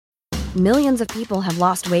Millions of people have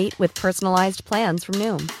lost weight with personalized plans from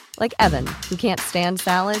Noom. Like Evan, who can't stand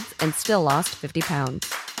salads and still lost 50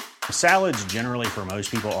 pounds. Salads generally for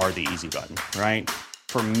most people are the easy button, right?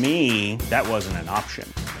 For me, that wasn't an option.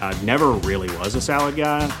 I never really was a salad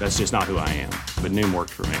guy. That's just not who I am. But Noom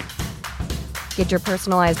worked for me. Get your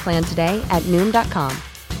personalized plan today at Noom.com.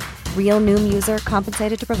 Real Noom user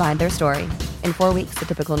compensated to provide their story. In 4 weeks, the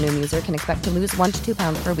typical Noom user can expect to lose 1 to 2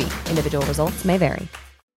 pounds per week. Individual results may vary.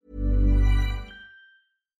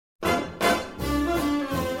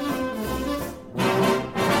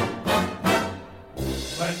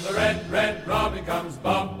 When the red, red robin comes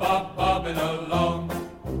bobbing along,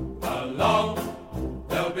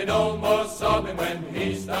 there'll be no more sobbing when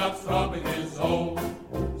he starts throbbing his old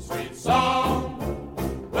sweet song.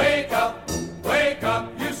 Wake up,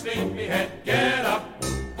 you sleepyhead, get up,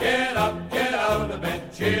 get out of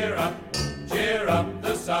bed, cheer up,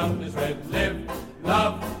 the sun is red, live,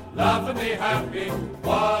 love, laugh and be happy.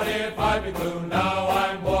 What if I be blue? Now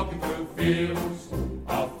I'm walking through fields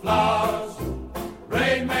of flowers.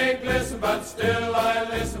 Rain may glisten, but still I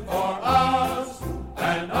listen for hours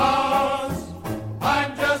and hours.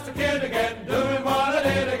 I'm just a kid again, doing what I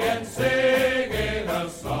did again, singing a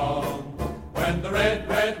song. When the red,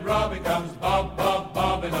 red robin comes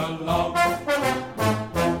bobbing along.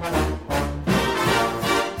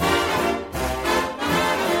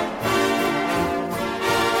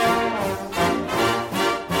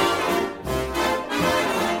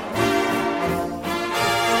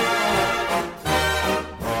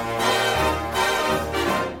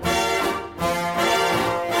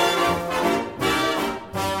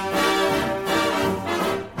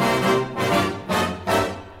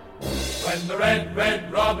 When the red,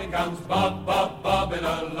 red robin comes bobbing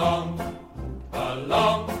along.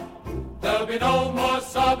 There'll be no more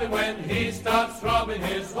sobbing when he starts throbbing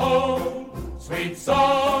his whole sweet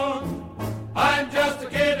song. I'm just a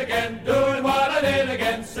kid again, doing what I did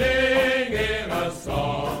again, singing a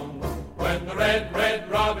song. When the red, red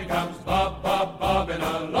robin comes bobbing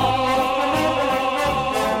along.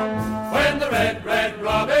 When the red, red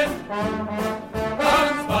robin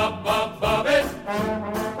comes bobbing.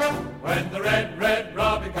 When the red, red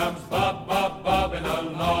robin comes bobbing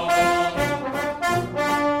along.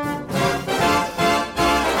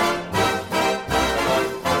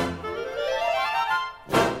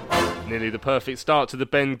 Nearly the perfect start to the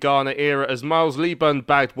Ben Garner era as Miles Leaburn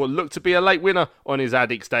bagged what looked to be a late winner on his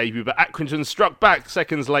Addicks debut, but Accrington struck back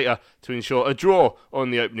seconds later to ensure a draw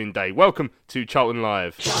on the opening day. Welcome to Charlton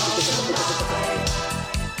Live.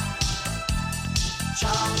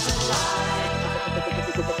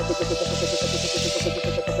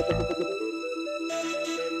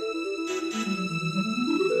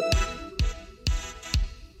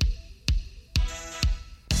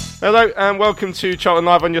 Hello and welcome to Charlton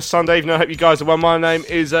Live on your Sunday evening. I hope you guys are well. My name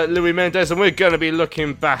is Louis Mendes and we're going to be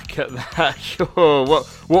looking back at that. what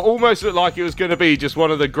almost looked like it was going to be just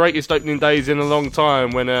one of the greatest opening days in a long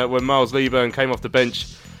time when Miles Leaburn came off the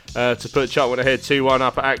bench to put Charlton ahead 2-1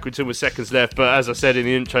 up at Accrington with seconds left. But as I said in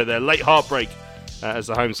the intro there, late heartbreak as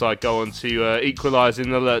the home side go on to equalise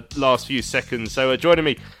in the last few seconds. So joining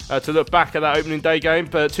me to look back at that opening day game,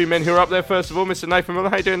 two men who are up there. First of all, Mr. Nathan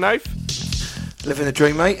Miller. How you doing, Nath? Living the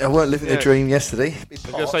dream, mate. I weren't living the dream yesterday. I was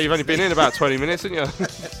going to say you've only been in about 20 minutes, haven't you?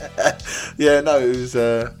 Yeah, no, it was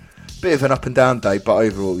a bit of an up and down day, but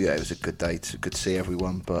overall, yeah, it was a good day. It's good to see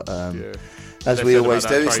everyone, but as we always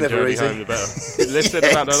do, it's never easy. Less said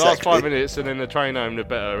about the last 5 minutes and then the train home, the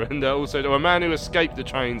better. And also, a man who escaped the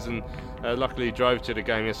trains and luckily drove to the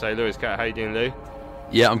game yesterday, Lewis Cat. How you doing, Lou?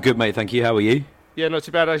 Yeah, I'm good, mate. Thank you. How are you? Yeah, not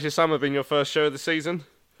too bad. How's your summer been? Your first show of the season?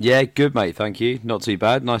 Yeah, good, mate. Thank you. Not too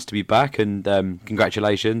bad. Nice to be back, and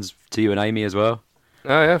congratulations to you and Amy as well.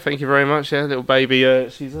 Oh yeah, thank you very much. Yeah, little baby,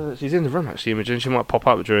 she's in the room actually, Imogen. She might pop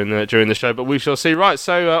up during the show, but we shall see. Right,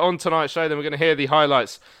 so on tonight's show, then we're going to hear the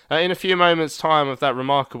highlights in a few moments' time of that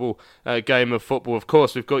remarkable game of football. Of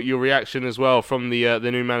course, we've got your reaction as well from the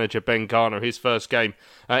new manager Ben Garner, his first game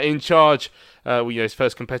in charge. His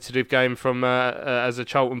first competitive game from as a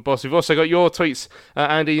Charlton boss. We've also got your tweets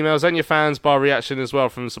and emails and your fans bar reaction as well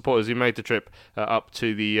from the supporters who made the trip up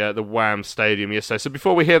to the Wham Stadium yesterday. So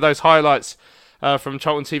before we hear those highlights from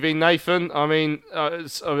Charlton TV, Nathan, I mean,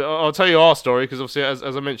 I'll tell you our story because obviously,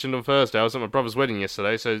 as I mentioned on Thursday, I was at my brother's wedding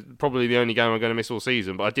yesterday, so probably the only game I'm going to miss all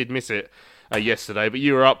season. But I did miss it yesterday. But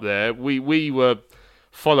you were up there. We were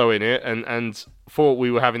following it and thought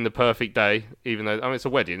we were having the perfect day, even though, I mean, it's a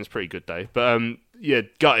wedding, it's a pretty good day. But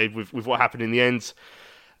gutted with what happened in the end.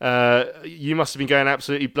 You must have been going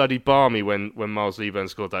absolutely bloody balmy when Miles Leaburn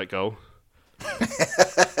scored that goal.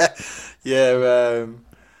 Yeah,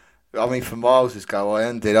 I mean, for Miles's goal, I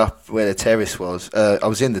ended up where the terrace was. I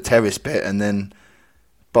was in the terrace bit, and then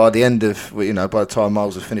by the end of, by the time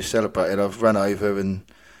Miles had finished celebrating, I've run over and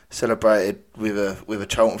celebrated with a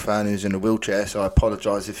Charlton fan who's in a wheelchair. So I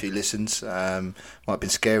apologise if he listens. Might have been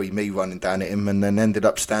scary me running down at him, and then ended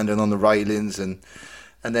up standing on the railings, and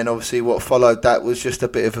then obviously what followed that was just a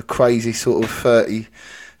bit of a crazy sort of 30.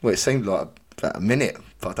 Well, it seemed like about a minute,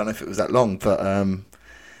 but I don't know if it was that long, but.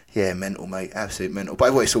 Yeah, mental, mate. Absolute mental.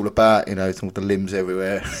 But what it's all about, it's all the limbs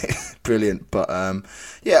everywhere. Brilliant. But,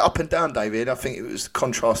 up and down, David. I think it was the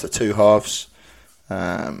contrast of two halves.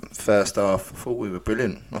 First half, I thought we were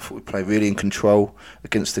brilliant. I thought we played really in control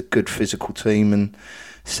against a good physical team. And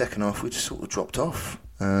second half, we just sort of dropped off.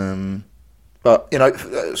 But,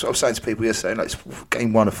 as I was saying to people yesterday, it's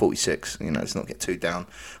game 1 of 46. Let's not get too down.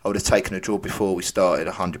 I would have taken a draw before we started,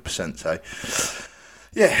 100%. So...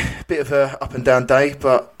 yeah, a bit of a up and down day,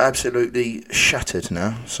 but absolutely shattered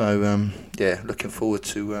now. So, looking forward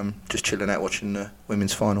to just chilling out watching the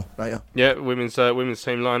women's final later. Yeah, women's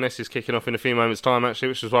team Lioness is kicking off in a few moments' time, actually,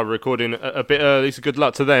 which is why we're recording a bit early, so good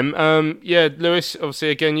luck to them. Lewis, obviously,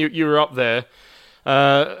 again, you were up there.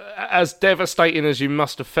 As devastating as you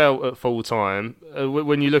must have felt at full time,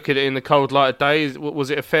 when you look at it in the cold light of day, was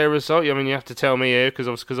it a fair result? I mean, you have to tell me here, because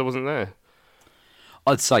I wasn't there.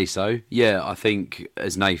 I'd say so. Yeah, I think,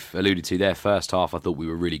 as Nath alluded to there, first half I thought we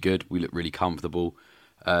were really good. We looked really comfortable.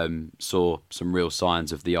 Saw some real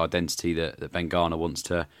signs of the identity that Ben Garner wants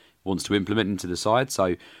to implement into the side.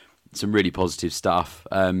 So some really positive stuff.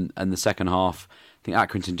 And the second half, I think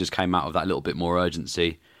Accrington just came out with that little bit more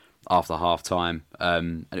urgency after half time.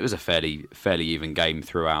 And it was a fairly even game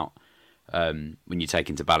throughout. When you take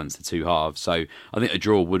into balance the two halves. So I think a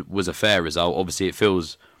draw was a fair result. Obviously, it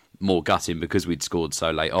feels more gutting because we'd scored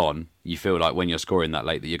so late on. You feel like when you're scoring that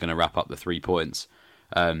late that you're going to wrap up the 3 points.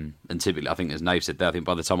 And typically, I think as Nave said there, I think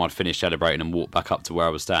by the time I'd finished celebrating and walked back up to where I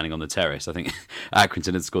was standing on the terrace, I think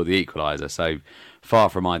Accrington had scored the equaliser. So far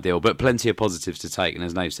from ideal, but plenty of positives to take. And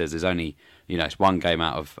as Nave says, there's only, it's one game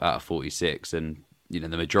out of 46, and the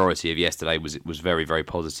majority of yesterday was very, very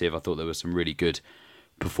positive. I thought there were some really good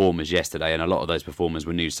performers yesterday, and a lot of those performers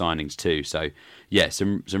were new signings too. So yeah,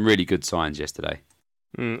 some really good signs yesterday.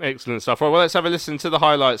 Excellent stuff. Right, well, let's have a listen to the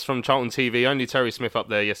highlights from Charlton TV. Only Terry Smith up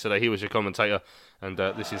there yesterday. He was your commentator, and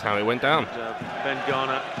this is how it went down. Ben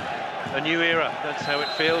Garner, a new era. That's how it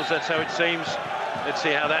feels. That's how it seems. Let's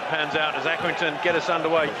see how that pans out as Accrington get us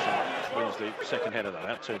underway. Wins the second header though.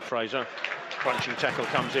 Out to Fraser. Crunching tackle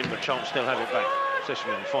comes in, but Charlton still have it back.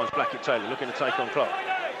 Session finds Blackett Taylor looking to take on Clark.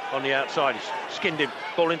 On the outside, he's skinned him.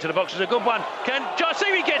 Ball into the box is a good one.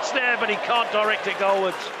 Jaisimi gets there, but he can't direct it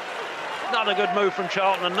goalwards. Another good move from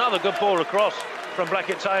Charlton, another good ball across from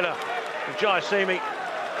Blackett Taylor. Jaisimi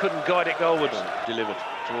couldn't guide it goalwards. Delivered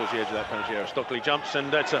towards the edge of that penalty area. Stockley jumps,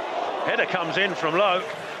 and it's a header comes in from low.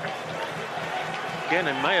 Again,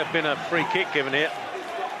 it may have been a free kick given here.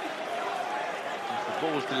 The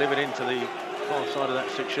ball's delivered into the far side of that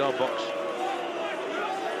 6-yard box.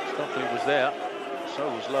 Stockley was there, so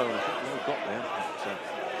was Lowe, and I think Lowe got there. But,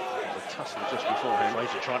 a tussle just beforehand.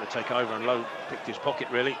 Fraser trying to take over, and Lowe picked his pocket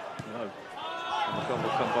really. Lowe and McConville will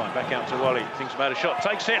combine. Back out to Wally. Thinks about a shot.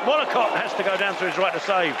 Takes it. Wallacott has to go down to his right to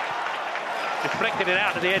save. Deflected it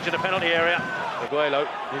out to the edge of the penalty area. Aguero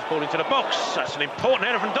is ball into the box. That's an important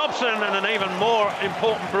header from Dobson, and an even more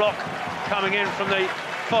important block coming in from the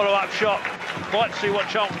follow-up shot. Quite see what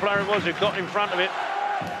Charlton player it was who got in front of it.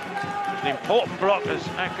 It's an important block as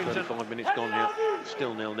Accrington. 5 minutes gone here.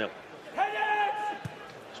 Still 0-0.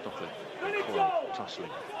 Stockley, Coyle tussling.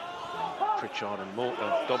 Pritchard and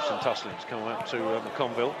Dobson tussling. It's come out to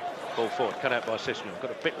McConville. Ball forward, cut out by Sisnell.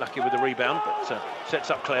 Got a bit lucky with the rebound, but sets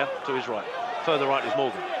up Clare to his right. Further right is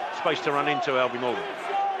Morgan. Space to run into Albie Morgan.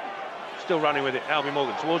 Still running with it, Albie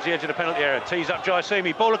Morgan towards the edge of the penalty area. Tees up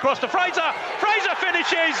Jaisimi. Ball across to Fraser. Fraser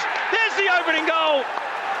finishes. There's the opening goal.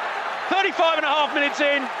 35.5 minutes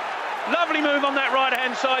in. Lovely move on that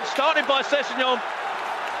right-hand side. Started by Sessegnon.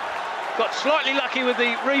 Got slightly lucky with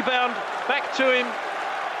the rebound. Back to him.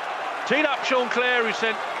 Teed up Sean Clare, who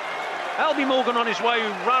sent Albie Morgan on his way, who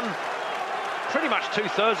run pretty much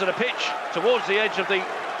 2/3 of the pitch towards the edge of the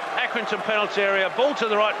Accrington penalty area. Ball to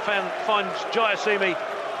the right, finds Jaisimi,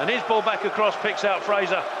 and his ball back across picks out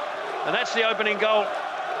Fraser. And that's the opening goal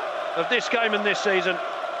of this game and this season.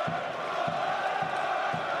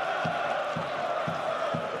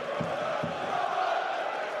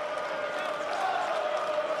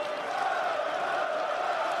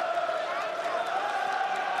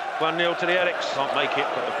 One 1-0 to the Alex. Can't make it,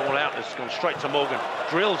 but the ball out has gone straight to Morgan.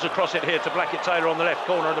 Drills across it here to Blackett Taylor on the left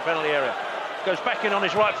corner of the penalty area. Goes back in on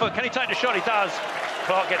his right foot. Can he take the shot? He does.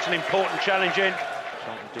 Clark gets an important challenge in.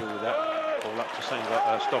 Charlton deal with that. Ball up to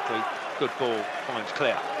Stockley. Good ball, finds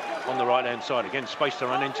Clare on the right-hand side. Again, space to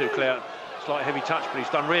run into. Clare, slight heavy touch, but he's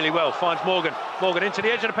done really well. Finds Morgan. Morgan into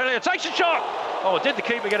the edge of the penalty. Takes a shot! Oh, did the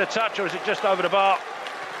keeper get a touch, or is it just over the bar?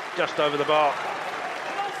 Just over the bar.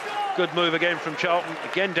 Good move again from Charlton.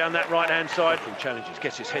 Again down that right-hand side. Challenges,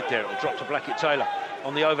 gets his head there. It'll drop to Blackett-Taylor.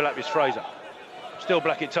 On the overlap is Fraser. Still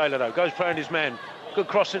Blackett-Taylor, though. Goes playing his man. Good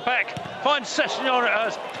cross it back. Finds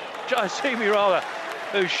Sessegnon, Jayasimi rather,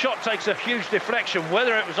 whose shot takes a huge deflection.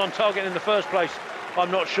 Whether it was on target in the first place, I'm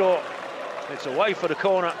not sure. It's away for the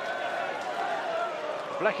corner.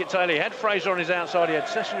 Blackett-Taylor, he had Fraser on his outside. He had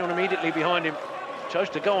Sessegnon immediately behind him. Chose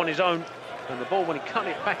to go on his own. And the ball, when he cut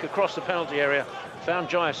it back across the penalty area, found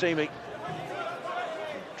Jayasimi.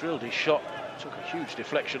 Drilled his shot. Took a huge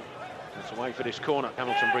deflection. It's away for this corner.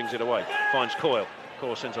 Hamilton brings it away. Finds Coyle.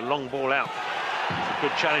 Coyle sends a long ball out.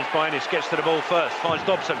 Good challenge by Ennis. Gets to the ball first. Finds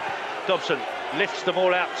Dobson. Dobson lifts the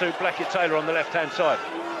ball out to Blackett-Taylor on the left-hand side.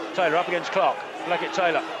 Taylor up against Clark.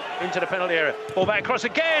 Blackett-Taylor into the penalty area. Ball back across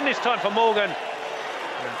again. This time for Morgan.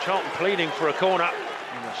 And Charlton pleading for a corner.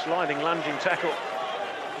 And a sliding, lunging tackle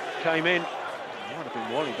came in. It might have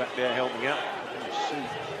been Wally back there helping out. Let's see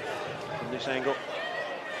from this angle.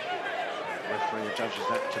 The referee judges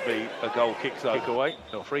that to be a goal kick, though. Kick away,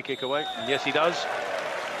 or free kick away. And yes, he does.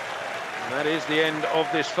 And that is the end of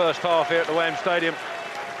this first half here at the Wham Stadium.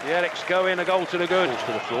 The Addicts go in, a goal to the good. Balls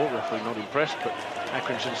to the floor, referee not impressed, but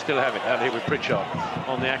Accrington still have it out here with Pritchard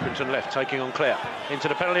on the Accrington left, taking on Clare. Into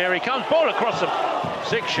the penalty area he comes, ball across them.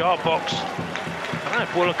 6-yard box. I don't know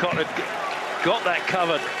if Woolacott had got that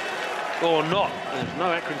covered or not. There's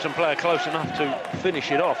no Accrington player close enough to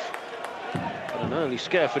finish it off. But an early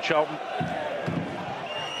scare for Charlton.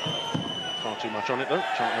 Far too much on it though.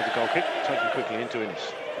 Charlton with the goal kick, taken quickly into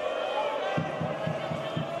Innes.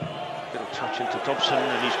 Little touch into Dobson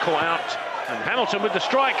and he's caught out. And Hamilton with the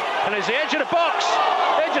strike, and there's the edge of the box,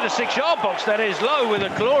 edge of the 6-yard box, that is. Low with a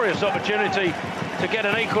glorious opportunity to get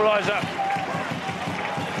an equaliser.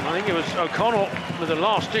 I think it was O'Connell with a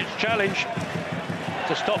last-ditch challenge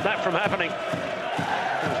to stop that from happening.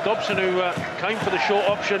 It was Dobson who came for the short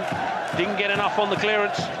option, didn't get enough on the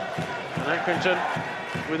clearance, and Accrington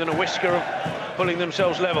within a whisker of pulling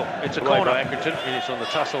themselves level. It's a corner. Accrington, and it's on the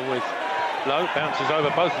tussle with Lowe, bounces over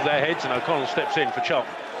both of their heads, and O'Connell steps in for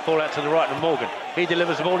Charlton. Ball out to the right of Morgan. He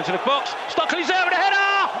delivers the ball into the box. Stockley's there with a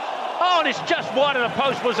header! Oh, and it's just wide of the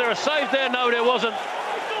post. Was there a save there? No, there wasn't.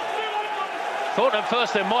 Thought at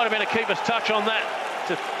first there might have been a keeper's touch on that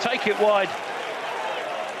to take it wide.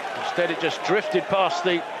 Instead, it just drifted past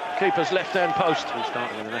the keeper's left-hand post. We're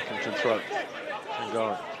starting with an Accrington throw.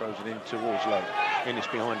 Sangara throws it in towards Lowe. Ennis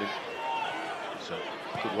behind him. So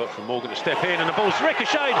good work from Morgan to step in, and the ball's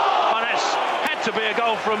ricocheted. And that's had to be a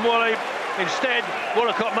goal from Wally. Instead,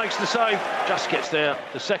 Woolacott makes the save, just gets there,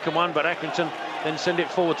 the second one, but Accrington then send it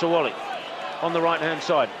forward to Wally. On the right-hand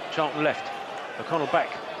side, Charlton left, O'Connell back.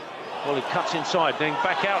 Wally cuts inside, then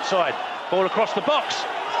back outside. Ball across the box.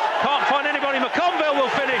 Can't find anybody, McConville will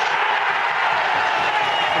finish.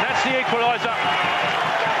 And that's the equaliser.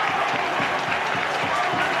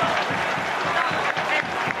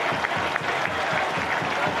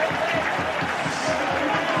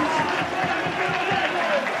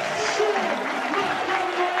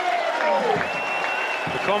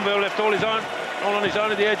 Conville left all on his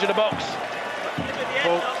own at the edge of the box.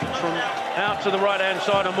 Ball from out to the right-hand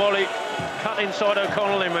side, and Wally cut inside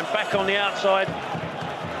O'Connell and went back on the outside.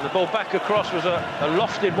 And the ball back across was a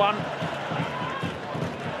lofted one.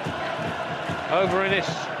 Over Innis,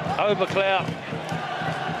 over Clare.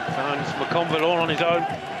 Finds McConville all on his own.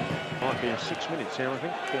 Might be 6 minutes here, I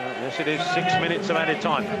think. Yes, it is. 6 minutes of added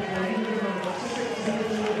time.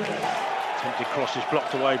 Attempted cross is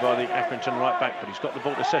blocked away by the Accrington right back, but he's got the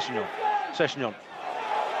ball to Sessegnon. Sessegnon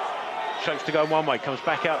shapes to go one way, comes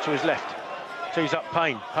back out to his left. Tees up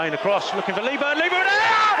Payne. Payne across, looking for Leeburn. Leeburn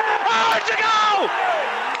out! Oh, it's a goal!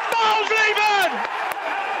 Miles Leeburn!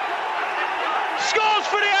 Scores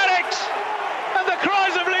for the Addicts! And the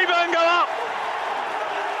cries of Leeburn go up.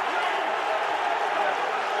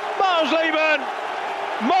 Miles Leeburn,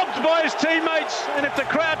 mobbed by his teammates, and if the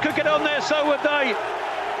crowd could get on there, so would they.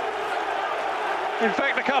 In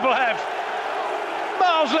fact, a couple have.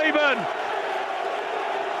 Miles Leeburn.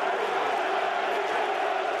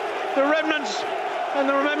 The remnants and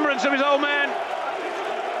the remembrance of his old man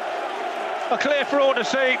are clear for all to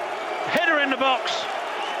see. Header in the box.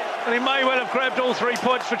 And he may well have grabbed all 3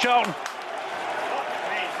 points for Charlton.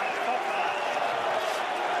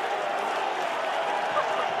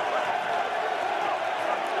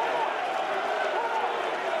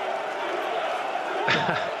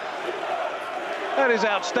 That is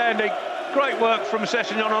outstanding. Great work from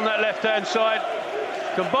Sessegnon on that left-hand side,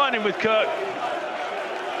 combining with Kirk.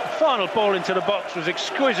 The final ball into the box was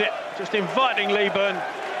exquisite, just inviting Leeburn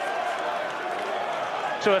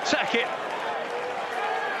to attack it.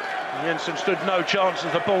 Jensen stood no chance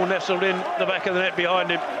as the ball nestled in the back of the net behind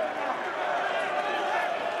him.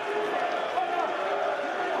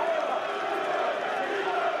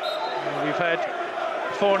 We've had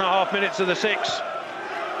 4.5 minutes of the 6.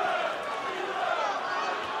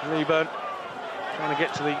 Leeburn trying to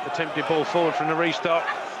get to the attempted ball forward from the restart.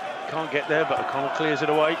 Can't get there, but O'Connell clears it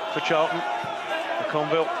away for Charlton.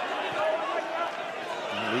 McConville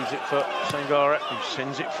leaves it for Sangara, who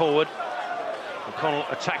sends it forward. O'Connell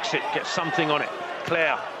attacks it, gets something on it.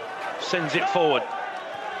 Clare sends it forward.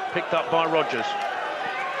 Picked up by Rogers.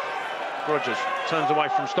 Rogers turns away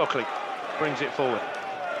from Stockley, brings it forward.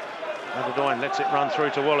 Adedoyin lets it run through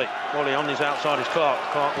to Wally. Wally on his outside is Clark.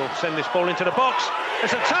 Clark will send this ball into the box.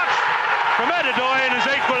 It's a touch from Adedoyin,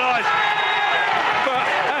 who's equalised for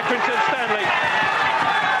Accrington Stanley.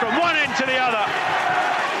 From one end to the other.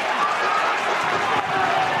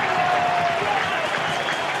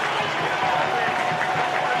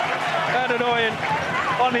 Adedoyin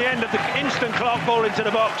on the end of the instant Clark ball into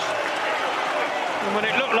the box. And when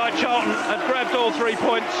it looked like Charlton had grabbed all 3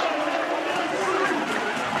 points,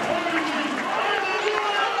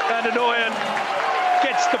 Adedoyin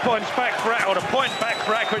gets the points back for or the point back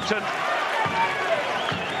for Accrington.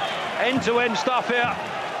 End-to-end stuff here.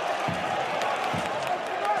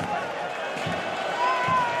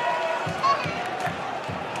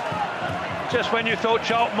 Just when you thought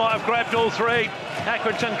Charlton might have grabbed all 3,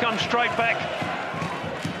 Accrington comes straight back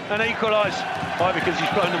and equalise. Why? Because he's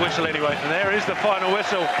blown the whistle anyway. And there is the final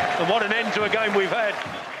whistle. And what an end to a game we've had.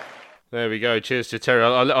 There we go. Cheers to Terry.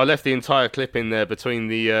 I left the entire clip in there between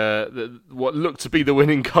the what looked to be the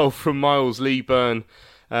winning goal from Miles Leeburn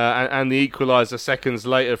and the equaliser seconds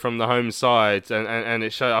later from the home side, and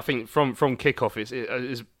it showed. I think from kickoff,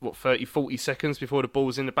 it's what 40 seconds before the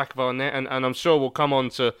ball's in the back of our net, and I'm sure we'll come on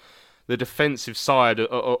to the defensive side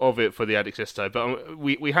of it for the Addicks yesterday. But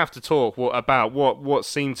we have to talk about what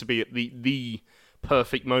seemed to be the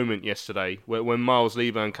perfect moment yesterday when Miles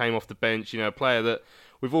Leeburn came off the bench. You know, a player that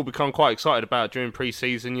we've all become quite excited about during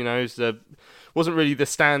pre-season. You know, wasn't really the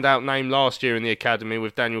standout name last year in the academy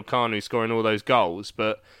with Daniel Kanu scoring all those goals,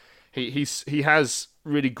 but he has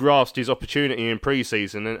really grasped his opportunity in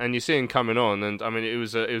pre-season, and you see him coming on. And I mean, it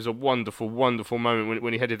was a wonderful moment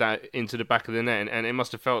when he headed that into the back of the net, and it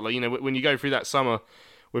must have felt like, you know, when you go through that summer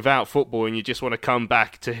without football and you just want to come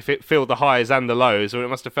back to feel the highs and the lows, or it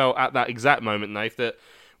must have felt at that exact moment, Nath, that,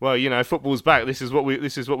 well, you know, football's back. This is what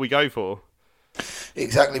we go for.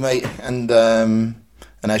 Exactly, mate. And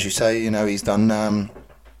as you say, you know, he's done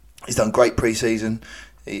great pre-season.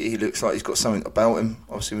 He looks like he's got something about him.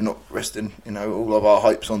 Obviously, we're not resting, you know, all of our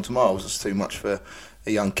hopes onto Miles. It's too much for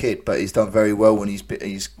a young kid, but he's done very well when he's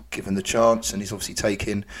given the chance, and he's obviously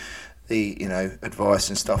taken the, you know, advice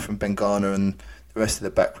and stuff from Ben Garner and the rest of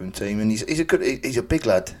the backroom team. And he's a big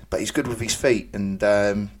lad, but he's good with his feet. And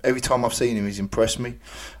every time I've seen him, he's impressed me.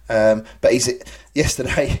 But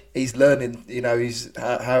yesterday he's learning. You know, he's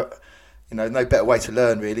how you know, no better way to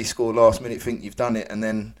learn really. Score last minute, think you've done it, and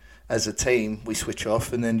then as a team we switch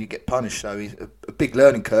off, and then you get punished. So he's a big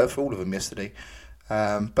learning curve for all of them yesterday.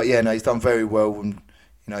 But yeah, no, he's done very well, and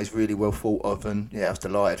you know, he's really well thought of. And yeah, I was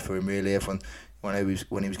delighted for him. Really, everyone when he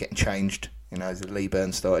was getting changed, you know, the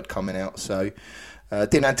Leeburn started coming out. So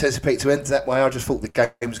didn't anticipate to end that way. I just thought the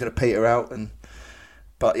game was going to peter out,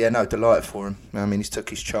 but yeah, no, delighted for him. I mean, he's took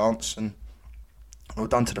his chance, and well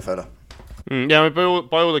done to the fella. Yeah, I mean,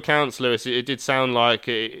 by all accounts, Lewis, it did sound like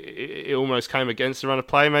it almost came against the run of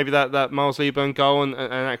play. Maybe that Miles Leeburn goal and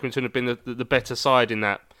Accrington have been the better side in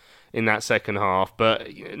that second half. But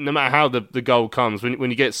no matter how the goal comes, when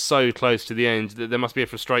you get so close to the end, there must be a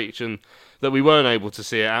frustration that we weren't able to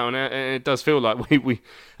see it out. And it does feel like we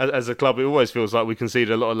as a club, it always feels like we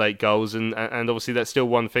conceded a lot of late goals, and obviously that's still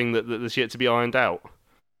one thing that's yet to be ironed out.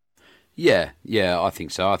 Yeah, I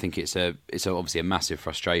think so. I think it's obviously a massive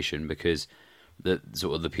frustration, because the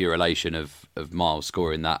sort of the pure elation of Miles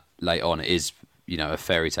scoring that late on is, you know, a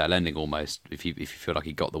fairy tale ending almost, if you feel like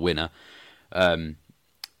he got the winner. And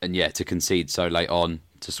yeah, to concede so late on,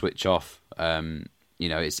 to switch off, you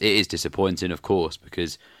know, it is disappointing, of course,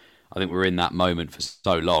 because I think we're in that moment for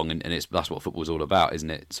so long, and that's what football's all about,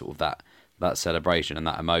 isn't it? Sort of that celebration and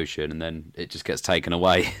that emotion, and then it just gets taken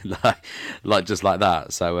away like just like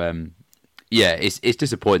that. So yeah, it's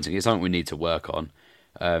disappointing. It's something we need to work on.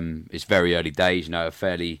 It's very early days, you know,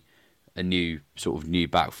 a new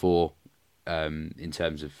back four in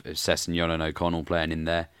terms of Sessegnon and O'Connell playing in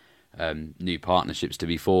there. New partnerships to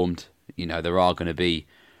be formed You know, there are going to be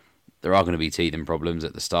teething problems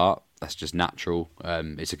at the start. That's just natural.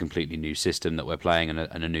 It's a completely new system that we're playing and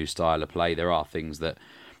a new style of play. There are things that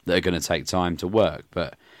are going to take time to work.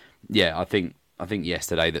 But yeah, I think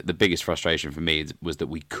yesterday that the biggest frustration for me was that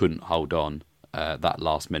we couldn't hold on that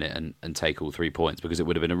last minute and take all 3 points, because it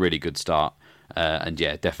would have been a really good start. And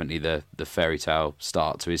yeah, definitely the fairy tale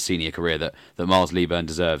start to his senior career that Miles Leaburn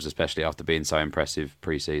deserves, especially after being so impressive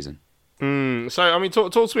pre-season. So, I mean,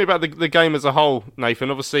 talk to me about the game as a whole,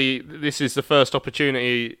 Nathan. Obviously, this is the first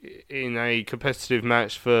opportunity in a competitive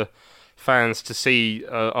match for fans to see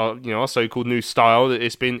our so-called new style. That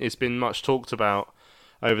it's been much talked about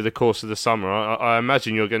over the course of the summer. I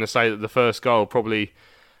imagine you're going to say that the first goal probably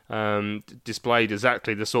displayed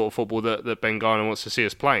exactly the sort of football that Ben Garner wants to see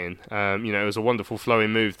us playing. It was a wonderful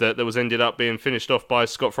flowing move that was ended up being finished off by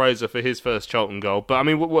Scott Fraser for his first Charlton goal. But I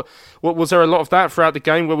mean, what was there a lot of that throughout the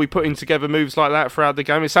game? Were we putting together moves like that throughout the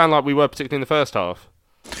game? It sounded like we were, particularly in the first half.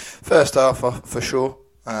 First half, for sure.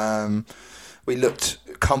 We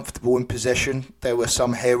looked comfortable in possession. There were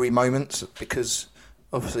some hairy moments because,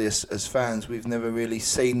 obviously, as fans, we've never really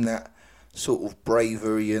seen that sort of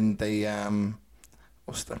bravery and the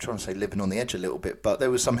I'm trying to say living on the edge a little bit, but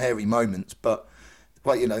there were some hairy moments. But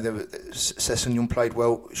Sessegnon played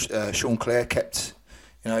well. Sean Clare kept,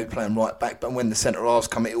 playing right back. But when the centre halves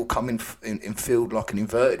come, it will come in field like an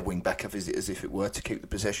inverted wing back, as if it were, to keep the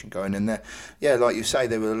possession going. And there, yeah, like you say,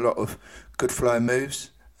 there were a lot of good flowing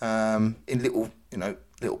moves in little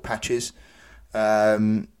patches.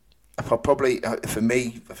 Probably for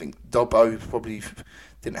me, I think Dobbo probably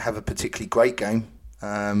didn't have a particularly great game.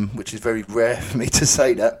 Which is very rare for me to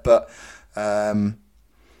say that, but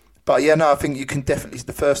yeah, no, I think you can definitely,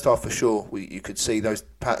 the first half for sure, you could see those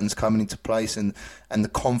patterns coming into place and the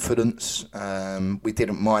confidence. We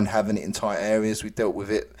didn't mind having it in tight areas. We dealt with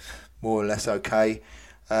it more or less okay,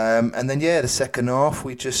 and then the second half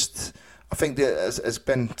I think that as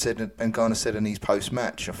Ben Garner said in his post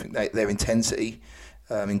match, I think their intensity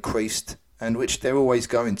increased, and which they're always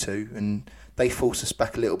going to, and they forced us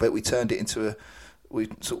back a little bit. We turned it into we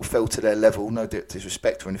sort of fell to their level, no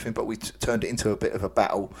disrespect or anything, but we turned it into a bit of a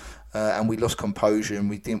battle, and we lost composure, and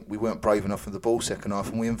we weren't brave enough for the ball second half,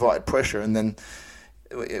 and we invited pressure, and then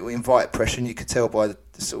we invited pressure, and you could tell by the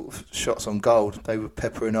sort of shots on goal, they were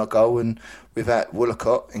peppering our goal, and without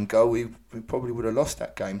Woolacott in goal, we probably would have lost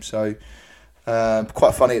that game. So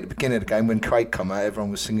quite funny at the beginning of the game when Craig come out,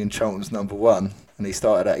 everyone was singing Charlton's number one, and he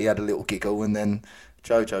started out, he had a little giggle, and then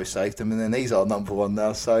Jojo saved him, and then he's our number one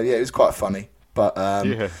now. So yeah, it was quite funny. But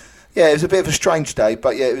it was a bit of a strange day.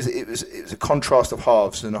 But yeah, it was a contrast of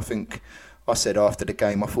halves, and I think I said after the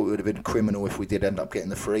game I thought it would have been criminal if we did end up getting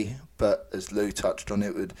the free. But as Lou touched on,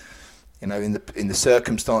 it would, in the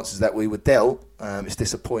circumstances that we were dealt, it's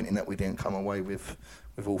disappointing that we didn't come away with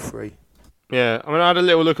all three. Yeah, I mean, I had a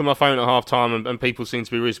little look at my phone at half time, and people seem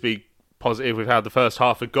to be reasonably positive with how the first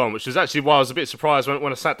half had gone, which is actually why I was a bit surprised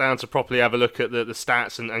when I sat down to properly have a look at the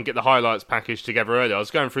stats and get the highlights package together earlier. I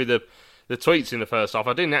was going through the tweets in the first half.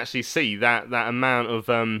 I didn't actually see that amount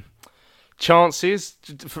of chances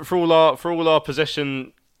for all our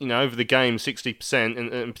possession, over the game, 60%,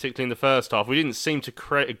 and particularly in the first half. We didn't seem to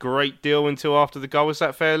create a great deal until after the goal. Is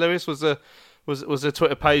that fair, Lewis? Was the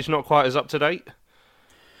Twitter page not quite as up to date?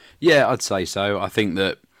 Yeah, I'd say so. I think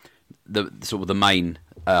that the main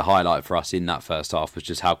highlight for us in that first half was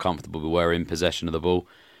just how comfortable we were in possession of the ball.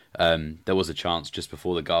 There was a chance just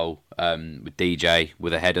before the goal with DJ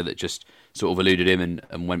with a header that just sort of eluded him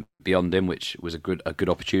and went beyond him, which was a good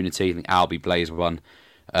opportunity. I think Albie blazed one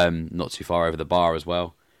not too far over the bar as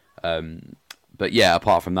well. But yeah,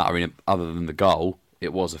 apart from that, I mean, other than the goal,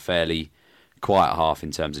 it was a fairly quiet half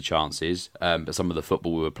in terms of chances. But some of the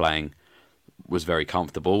football we were playing was very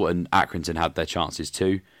comfortable, and Accrington had their chances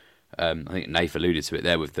too. I think Nath alluded to it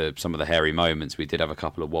there with some of the hairy moments. We did have a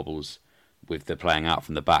couple of wobbles with the playing out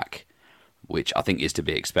from the back, which I think is to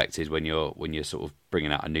be expected when you're sort of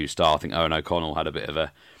bringing out a new style. I think Owen O'Connell had a bit of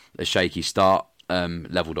a shaky start,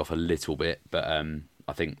 levelled off a little bit, but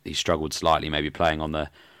I think he struggled slightly, maybe playing on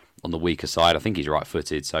the weaker side. I think he's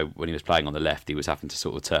right-footed, so when he was playing on the left, he was having to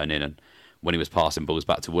sort of turn in, and when he was passing balls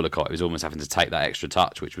back to Woolacott, he was almost having to take that extra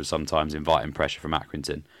touch, which was sometimes inviting pressure from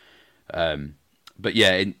Accrington. But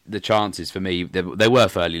yeah, the chances for me, they were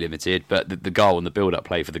fairly limited, but the goal and the build-up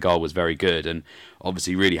play for the goal was very good, and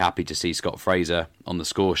obviously really happy to see Scott Fraser on the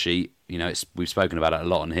score sheet. We've spoken about it a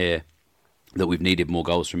lot on here, that we've needed more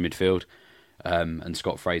goals from midfield, and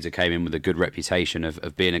Scott Fraser came in with a good reputation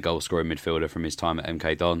of being a goal-scoring midfielder from his time at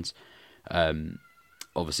MK Dons.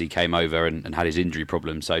 Obviously came over and had his injury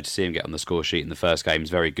problems, so to see him get on the score sheet in the first game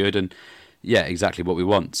is very good, and yeah, exactly what we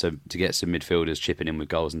want. So to get some midfielders chipping in with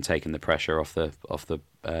goals and taking the pressure off the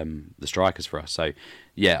strikers for us. So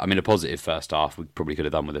yeah, I mean, a positive first half. We probably could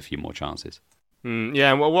have done with a few more chances.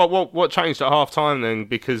 Yeah, well, what changed at half time then?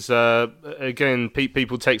 Because again,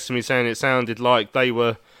 people texted me saying it sounded like they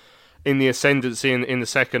were in the ascendancy in the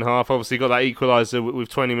second half. Obviously got that equaliser with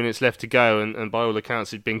 20 minutes left to go, and by all accounts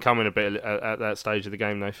had been coming a bit at that stage of the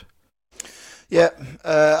game, Nath. Yeah,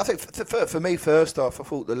 I think for me, first off, I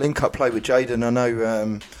thought the link-up play with Jayden, I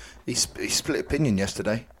know he split opinion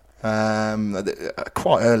yesterday,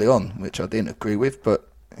 quite early on, which I didn't agree with, but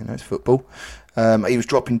it's football. He was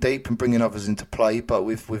dropping deep and bringing others into play, but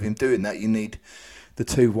with him doing that, you need the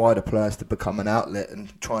two wider players to become an outlet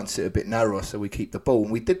and try and sit a bit narrower so we keep the ball.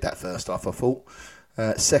 And we did that first half, I thought.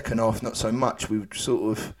 Second half, not so much. We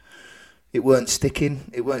sort of, it weren't sticking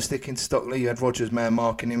to Stockley. You had Rodgers man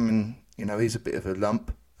marking him, and he's a bit of a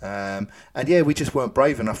lump. And yeah, we just weren't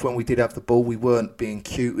brave enough. When we did have the ball, we weren't being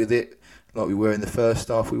cute with it like we were in the first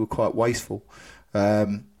half. We were quite wasteful.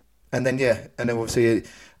 And then obviously,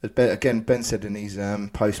 again, Ben said in his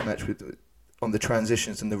post-match on the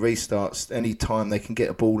transitions and the restarts, any time they can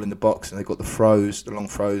get a ball in the box and they've got the long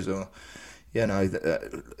throws, or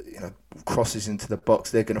crosses into the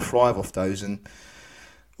box, they're going to thrive off those. And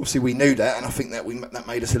obviously we knew that, and I think that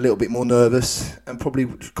made us a little bit more nervous and probably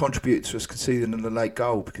contributed to us conceding the late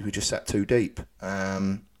goal, because we just sat too deep.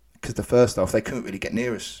 Because the first half they couldn't really get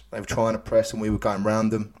near us. They were trying to press and we were going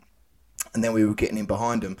round them, and then we were getting in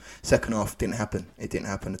behind them. Second half didn't happen. It didn't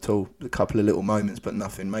happen at all. A couple of little moments, but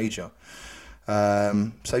nothing major.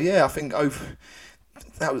 So yeah, I think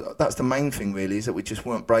that's the main thing really, is that we just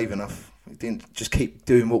weren't brave enough. We didn't just keep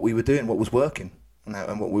doing what we were doing, what was working,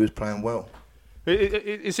 and what we was playing well.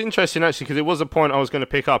 It's interesting actually, because it was a point I was going to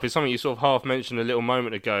pick up. It's something you sort of half mentioned a little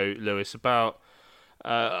moment ago, Lewis, about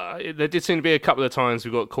there did seem to be a couple of times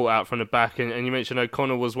we got caught out from the back, and you mentioned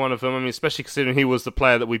O'Connell was one of them. I mean, especially considering he was the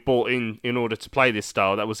player that we bought in order to play this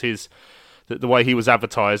style. That was the way he was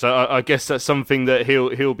advertised. I guess that's something that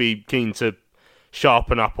he'll be keen to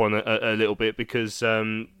sharpen up on a little bit, because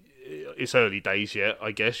it's early days yet.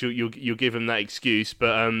 I guess you'll give him that excuse,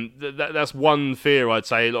 but that's one fear I'd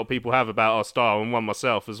say a lot of people have about our style, and one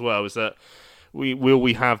myself as well, is that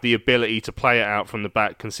we have the ability to play it out from the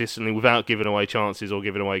back consistently without giving away chances or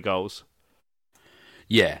giving away goals.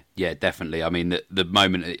 Yeah, definitely. I mean, the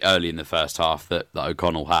moment early in the first half that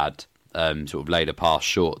O'Connell had sort of laid a pass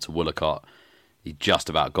short to Woolacott, he just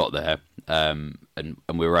about got there, and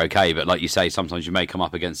we were okay. But like you say, sometimes you may come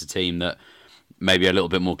up against a team that maybe a little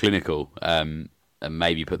bit more clinical, and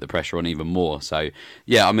maybe put the pressure on even more. So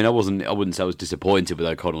yeah, I mean, I wouldn't say I was disappointed with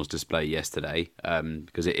O'Connell's display yesterday,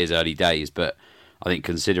 because it is early days. But I think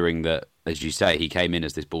considering that, as you say, he came in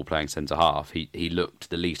as this ball playing centre half, he looked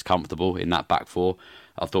the least comfortable in that back four.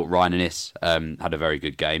 I thought Ryan Inniss had a very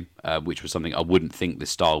good game, which was something I wouldn't think this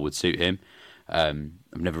style would suit him.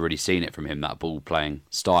 I've never really seen it from him, that ball playing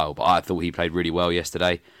style, but I thought he played really well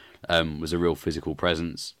yesterday. Was a real physical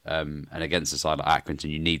presence, and against a side like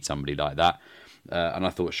Accrington you need somebody like that, and I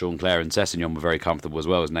thought Sean Clare and Sessegnon were very comfortable as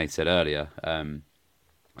well, as Nate said earlier.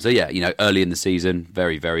 So yeah, early in the season,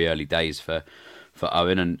 very very early days for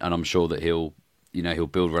Owen, and I'm sure that he'll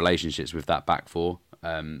build relationships with that back four,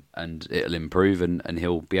 and it'll improve, and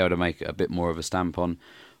he'll be able to make a bit more of a stamp on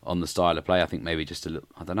the style of play. I think maybe just a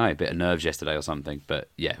bit of nerves yesterday or something, but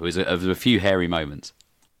yeah, it was a few hairy moments.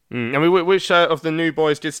 I mean, which of the new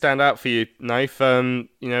boys did stand out for you, Nath?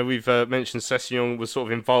 We've mentioned Sessegnon was sort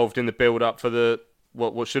of involved in the build-up for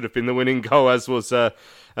what should have been the winning goal, as was,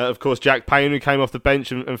 of course, Jack Payne, who came off the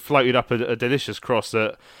bench and floated up a delicious cross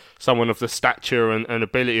that someone of the stature and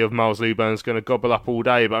ability of Miles Lewburn's going to gobble up all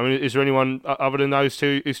day. But I mean, is there anyone other than those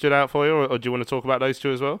two who stood out for you, or do you want to talk about those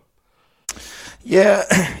two as well? Yeah,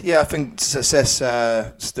 I think Success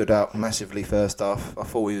stood out massively first half. I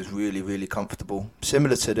thought he was really, really comfortable.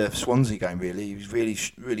 Similar to the Swansea game, really. He was really,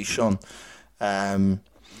 really shone.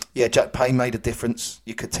 Jack Payne made a difference.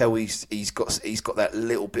 You could tell he's got that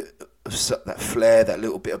little bit of that flair, that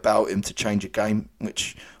little bit about him to change a game,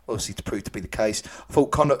 which obviously proved to be the case. I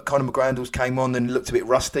thought Conor McGrandles came on and looked a bit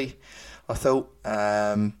rusty, I thought,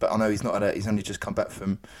 but I know he's not. He's only just come back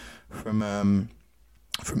from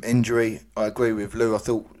injury. I agree with Lou. I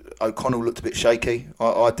thought O'Connell looked a bit shaky.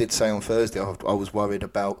 I did say on Thursday I was worried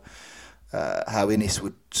about how Inniss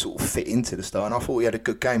would sort of fit into the style, and I thought he had a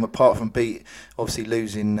good game, apart from obviously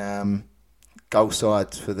losing goal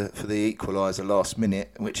side for the equaliser last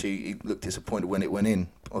minute, which he looked disappointed when it went in,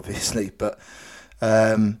 obviously. But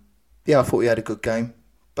I thought he had a good game.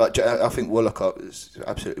 But I think Woolacott was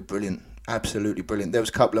absolutely brilliant. There was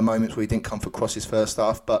a couple of moments where he didn't come for crosses first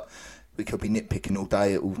half, but we could be nitpicking all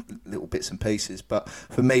day at all little bits and pieces. But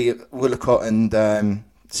for me, Woolacott and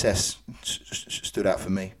Cess stood out for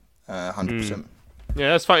me 100%.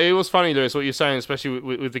 Yeah, that's funny. It was funny, Lewis, what you're saying, especially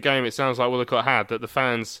with the game. It sounds like Woolacott had that the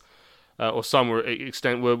fans, or some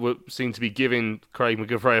were seemed to be giving Craig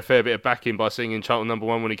McGillivray a fair bit of backing by singing Charlton number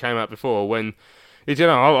 1 when he came out before. When,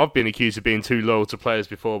 I've been accused of being too loyal to players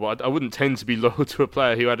before, but I wouldn't tend to be loyal to a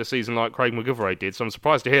player who had a season like Craig McGillivray did. So I'm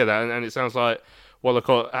surprised to hear that, and it sounds like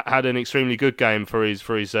Woolacott had an extremely good game for his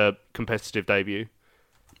competitive debut.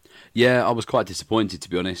 Yeah, I was quite disappointed, to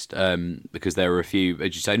be honest, because there were a few,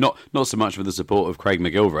 as you say, not so much with the support of Craig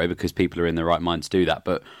McGillivray, because people are in their right mind to do that,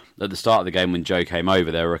 but at the start of the game when Joe came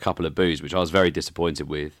over, there were a couple of boos, which I was very disappointed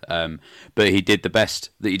with. But he did the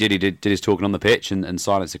best that he did. He did his talking on the pitch and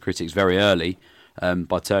silenced the critics very early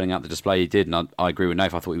by turning out the display he did. And I agree with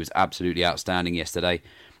Nath. I thought he was absolutely outstanding yesterday.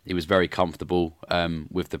 He was very comfortable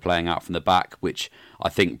with the playing out from the back, which I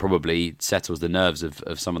think probably settles the nerves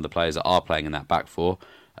of some of the players that are playing in that back four.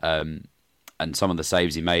 And some of the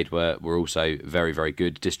saves he made were also very, very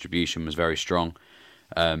good. Distribution was very strong.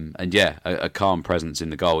 And yeah, a calm presence in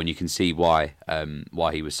the goal. And you can see why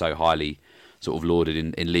he was so highly sort of lauded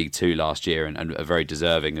in League Two last year and very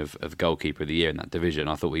deserving of goalkeeper of the year in that division.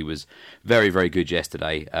 I thought he was very, very good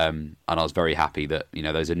yesterday. And I was very happy that,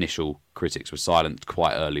 those initial critics were silenced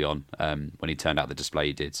quite early on when he turned out the display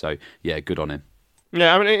he did. So yeah, good on him.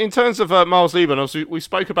 Yeah, I mean, in terms of Miles Liban, obviously we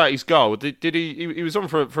spoke about his goal. Did he was on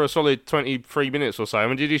for a solid 23 minutes or so. I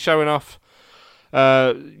mean, did he show enough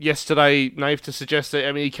yesterday, Nave, to suggest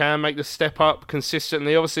that he can make the step up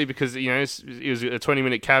consistently? Obviously, because it was a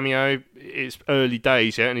 20-minute cameo. It's early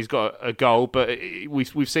days, and he's got a goal. But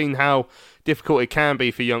we've seen how difficult it can be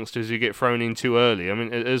for youngsters who get thrown in too early. I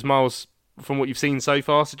mean, has Miles, from what you've seen so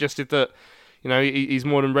far, suggested that he's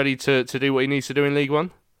more than ready to do what he needs to do in League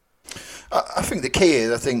One? I think the key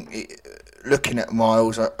is, looking at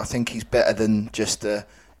Miles, I think he's better than just a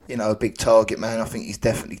big target man. I think he's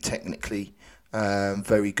definitely technically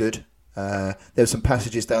very good. There were some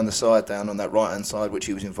passages down on that right-hand side, which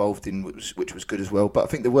he was involved in, which was good as well. But I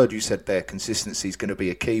think the word you said there, consistency, is going to be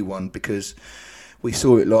a key one, because we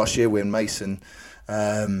saw it last year when Mason,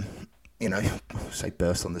 say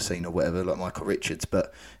burst on the scene or whatever, like Michael Richards,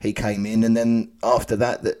 but he came in, and then after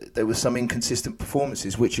that there was some inconsistent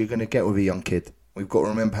performances, which you're going to get with a young kid. We've got to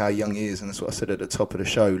remember how young he is, and that's what I said at the top of the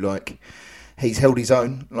show. Like, he's held his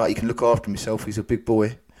own, like, he can look after himself, he's a big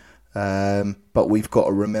boy. But we've got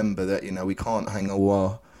to remember that we can't hang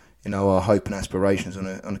all our hope and aspirations on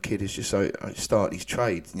a kid who's just so start his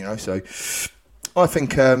trade. So I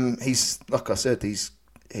think he's, like I said, he's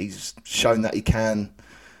shown that he can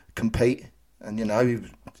compete, and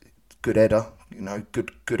good header,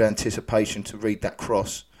 good anticipation to read that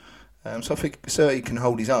cross. So I think certainly he can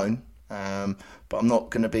hold his own. But I'm not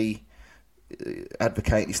going to be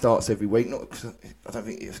advocating he starts every week. Not cause I don't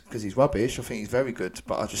think it's because he's rubbish. I think he's very good,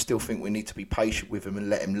 but I just still think we need to be patient with him and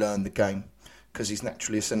let him learn the game, because he's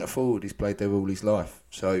naturally a centre forward. He's played there all his life,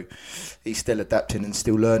 so he's still adapting and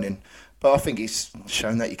still learning. But I think he's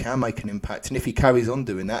shown that he can make an impact, and if he carries on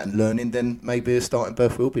doing that and learning, then maybe a starting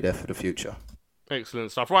berth will be there for the future.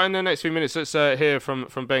 Excellent stuff. Right, in the next few minutes, let's hear from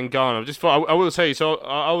Ben Garner. Just thought, I will tell you, so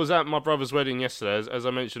I was at my brother's wedding yesterday. As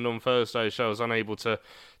I mentioned on Thursday's show, I was unable to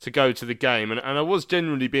go to the game, and I was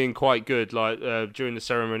generally being quite good. Like during the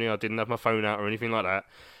ceremony, I didn't have my phone out or anything like that.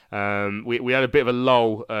 We had a bit of a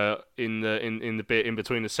lull in the bit in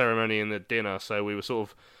between the ceremony and the dinner, so we were sort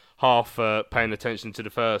of half paying attention to the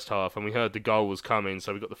first half, and we heard the goal was coming,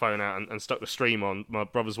 so we got the phone out and stuck the stream on. My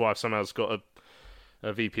brother's wife somehow's got a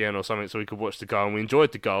VPN or something so we could watch the goal, and we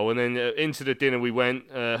enjoyed the goal. And then into the dinner we went,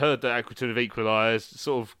 heard that Accrington have equalised,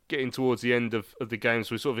 sort of getting towards the end of the game,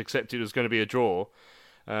 so we sort of accepted it was going to be a draw,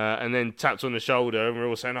 and then tapped on the shoulder, and we were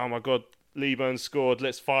all saying, oh my god, Leeburn scored,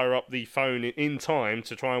 let's fire up the phone in time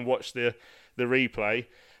to try and watch the replay.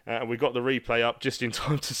 And we got the replay up just in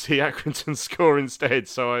time to see Accrington score instead.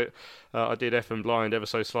 So I did F and blind ever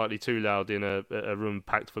so slightly too loud in a room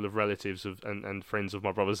packed full of relatives and friends of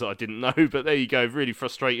my brothers that I didn't know. But there you go, really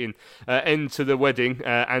frustrating end to the wedding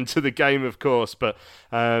and to the game, of course. But,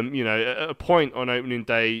 a point on opening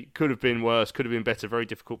day could have been worse, could have been better, very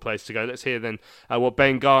difficult place to go. Let's hear then what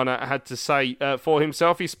Ben Garner had to say for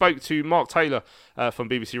himself. He spoke to Mark Taylor from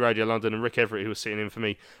BBC Radio London and Rick Everett, who was sitting in for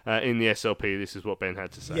me in the SLP. This is what Ben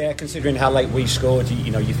had to say. Yeah, considering how late we scored,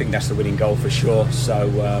 you think that's the winning goal for sure. So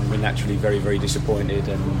we're naturally very, very disappointed.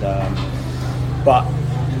 And but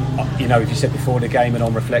if you said before the game and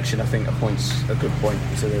on reflection, I think a point's a good point.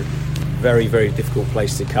 It's a very, very difficult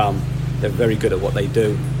place to come. They're very good at what they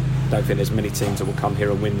do. don't think there's many teams that will come here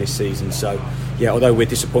and win this season. So, yeah, although we're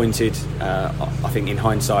disappointed, I think in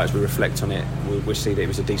hindsight, as we reflect on it, we'll see that it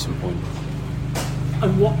was a decent point.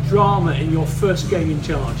 And what drama in your first game in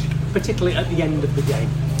charge, particularly at the end of the game?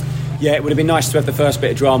 Yeah, it would have been nice to have the first bit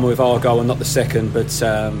of drama with our goal and not the second, but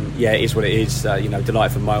yeah, it is what it is.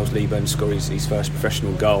 Delighted for Miles Leaburn to score his first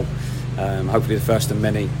professional goal. Hopefully the first of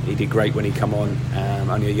many. He did great when he come on,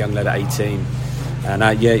 only a young lad at 18.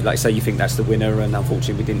 And yeah, like I say, you think that's the winner, and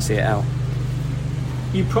unfortunately we didn't see it out.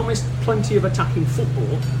 You promised plenty of attacking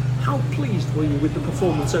football. How pleased were you with the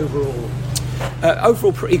performance overall?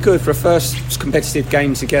 Overall pretty good for a first competitive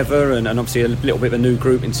game together, and obviously a little bit of a new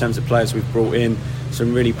group in terms of players we've brought in.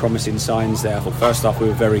 Some really promising signs there. I thought first half we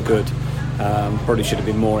were very good. Probably should have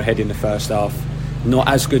been more ahead in the first half. Not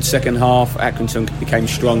as good second half. Accrington became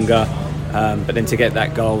stronger, but then to get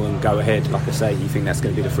that goal and go ahead, like I say, you think that's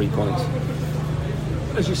going to be the 3 points.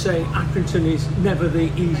 As you say, Accrington is never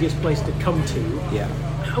the easiest place to come to. Yeah.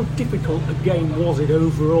 How difficult a game was it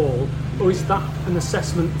overall, or is that an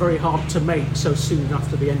assessment very hard to make so soon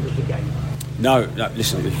after the end of the game? No,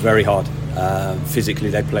 listen, it was very hard. Physically,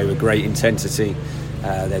 they play with great intensity.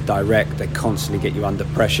 They're direct. They constantly get you under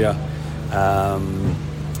pressure.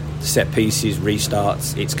 Set pieces,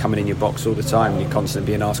 restarts, it's coming in your box all the time, and you're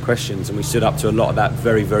constantly being asked questions. And we stood up to a lot of that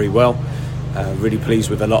very, very well. Really pleased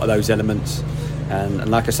with a lot of those elements.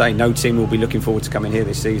 And like I say, no team will be looking forward to coming here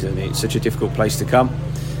this season. It's such a difficult place to come.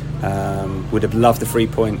 Would have loved the 3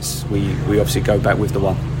 points. We obviously go back with the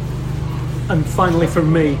 1. And finally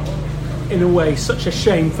from me, in a way, such a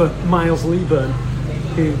shame for Miles Leaburn,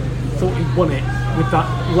 who thought he'd won it with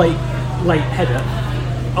that late header,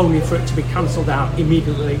 only for it to be cancelled out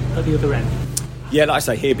immediately at the other end. Yeah, like I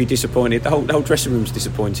say, he'd be disappointed. The whole dressing room's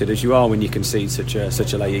disappointed, as you are when you concede such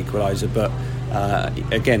a late equaliser. But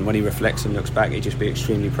again, when he reflects and looks back, he'd just be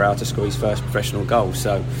extremely proud to score his first professional goal.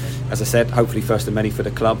 So, as I said, hopefully first of many for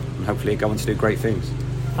the club, and hopefully go on to do great things.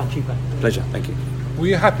 Thank you, Ben. Pleasure, thank you. Were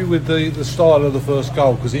you happy with the style of the first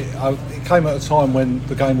goal? Because it came at a time when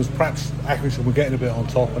the game was perhaps Accrington were getting a bit on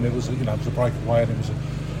top, and it was a breakaway, and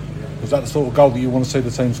was that the sort of goal that you want to see the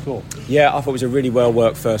team score? Yeah, I thought it was a really well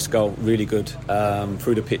worked first goal, really good.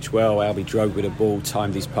 Through the pitch well, Albie drove with the ball,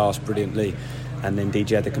 timed his pass brilliantly, and then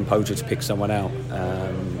DJ had the composure to pick someone out.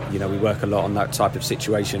 We work a lot on that type of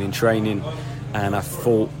situation in training, and I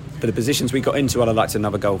thought for the positions we got into, I'd have liked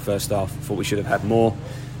another goal first half. I thought we should have had more,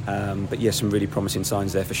 but yeah, some really promising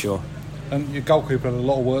signs there for sure. And your goalkeeper had a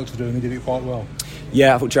lot of work to do, and he did it quite well.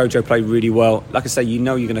 Yeah, I thought Jojo played really well. Like I say, you're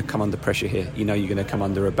going to come under pressure here. You're going to come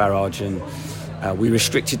under a barrage, and we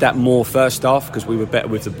restricted that more first half because we were better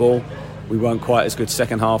with the ball. We weren't quite as good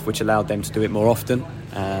second half, which allowed them to do it more often.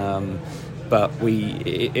 But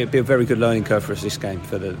it'd be a very good learning curve for us this game,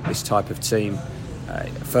 for this type of team.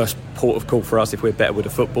 First port of call for us, if we're better with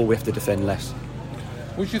the football, we have to defend less.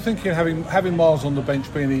 Was you thinking having Miles on the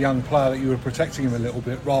bench, being a young player, that you were protecting him a little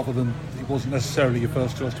bit rather than it wasn't necessarily your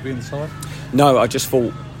first choice to be inside? No, I just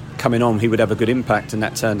thought coming on he would have a good impact, and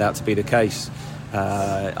that turned out to be the case.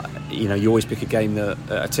 You always pick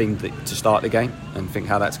a team to start the game and think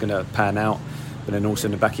how that's going to pan out, but then also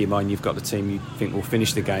in the back of your mind you've got the team you think will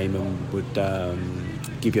finish the game and would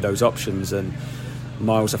give you those options. And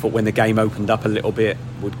Miles, I thought when the game opened up a little bit,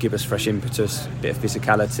 would give us fresh impetus, a bit of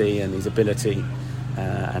physicality and his ability.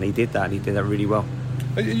 And he did that, and he did that really well.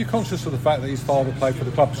 Are you conscious of the fact that his father played for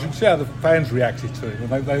the club? Because you can see how the fans reacted to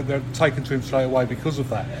him, and they're taken to him straight away because of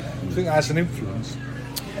that. Do you think that has an influence?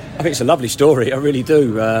 I think it's a lovely story, I really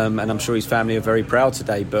do, and I'm sure his family are very proud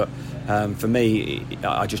today. But for me,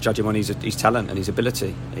 I just judge him on his talent and his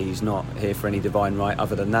ability. He's not here for any divine right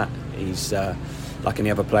other than that. He's like any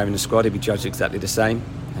other player in the squad, he'd be judged exactly the same.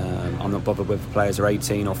 I'm not bothered whether players are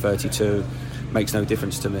 18 or 32. Makes no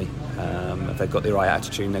difference to me. If they've got the right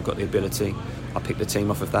attitude and they've got the ability, I'll pick the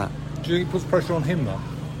team off of that. Do you think it puts pressure on him though?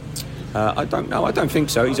 I don't know. I don't think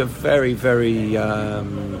so. He's a very, very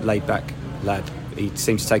laid-back lad. He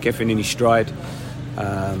seems to take everything in his stride.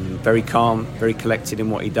 Very calm, very collected in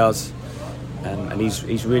what he does, and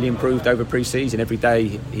he's really improved over pre-season. Every day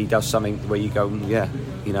he does something where you go, yeah,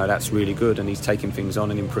 that's really good, and he's taking things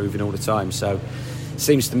on and improving all the time. So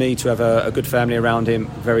seems to me to have a good family around him,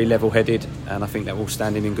 very level-headed, and I think that will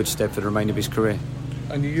stand him in good stead for the remainder of his career.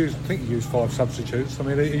 And I think you used 5 substitutes. I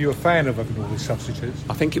mean, are you a fan of having all these substitutes?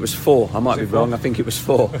 I think it was 4. I might be wrong. I think it was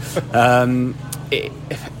 4.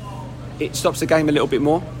 It stops the game a little bit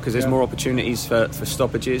more because there's more opportunities for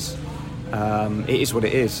stoppages. It is what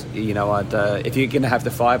it is. If you're going to have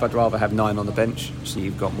the 5, I'd rather have 9 on the bench, so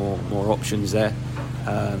you've got more options there.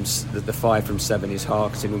 The 5 from 7 is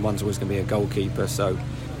hard because one's always going to be a goalkeeper, so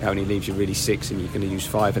it only leaves you really 6, and you're going to use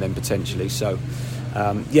 5 of them potentially. So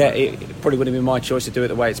It probably wouldn't have been my choice to do it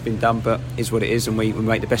the way it's been done, but it's what it is, and we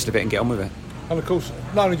make the best of it and get on with it. And of course,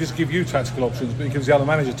 not only does it give you tactical options, but it gives the other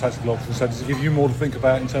manager tactical options. So does it give you more to think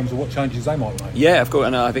about in terms of what changes they might make? Yeah, of course.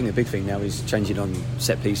 And I think the big thing now is changing on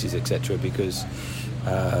set pieces, etc. Because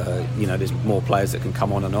there's more players that can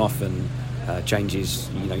come on and off, and changes.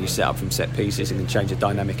 You set up from set pieces and can change the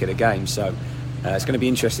dynamic of the game. So it's going to be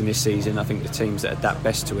interesting this season. I think the teams that adapt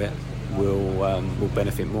best to it will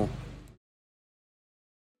benefit more.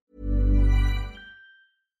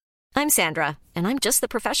 I'm Sandra, and I'm just the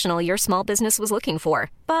professional your small business was looking for.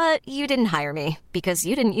 But you didn't hire me because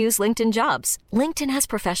you didn't use LinkedIn Jobs. LinkedIn has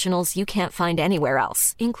professionals you can't find anywhere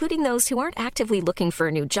else, including those who aren't actively looking for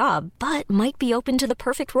a new job, but might be open to the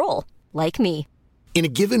perfect role, like me. In a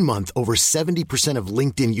given month, over 70% of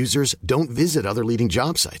LinkedIn users don't visit other leading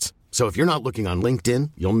job sites. So if you're not looking on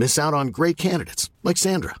LinkedIn, you'll miss out on great candidates, like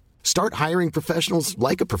Sandra. Start hiring professionals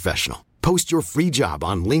like a professional. Post your free job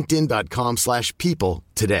on linkedin.com/people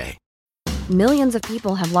today. Millions of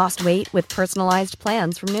people have lost weight with personalized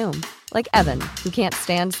plans from Noom. Like Evan, who can't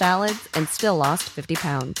stand salads and still lost 50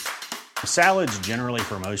 pounds. Salads generally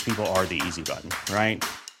for most people are the easy button, right?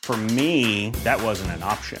 For me, that wasn't an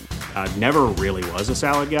option. I never really was a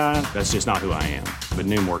salad guy. That's just not who I am. But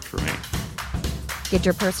Noom worked for me. Get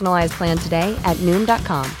your personalized plan today at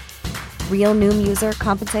Noom.com. Real Noom user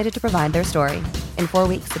compensated to provide their story. In 4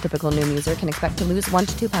 weeks, the typical Noom user can expect to lose 1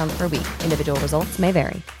 to 2 pounds per week. Individual results may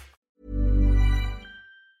vary.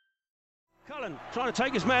 Cullen trying to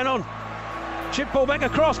take his man on. Chip ball back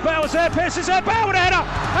across. Bowers there. Pearce is there. Bauer with a header.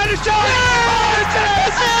 And it's John. Oh, it's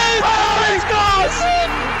in! Oh, he scores!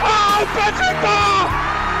 Oh, Patrick Barr!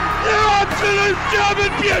 You absolute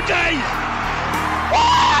German beauty!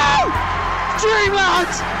 Wow!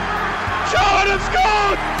 Dreamland! Charlton have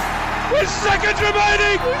scored! With seconds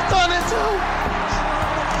remaining! We've done it all!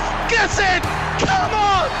 Get in! Come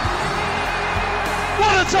on!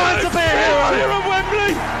 What a time to be here at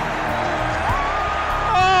Wembley!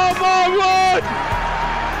 Oh my word!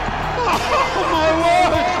 Oh my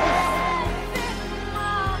word!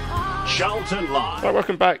 Charlton Live. Right,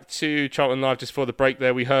 welcome back to Charlton Live. Just before the break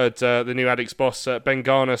there, we heard the new Addicts boss, Ben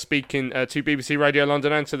Garner, speaking to BBC Radio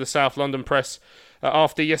London and to the South London press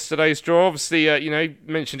after yesterday's draw. Obviously, he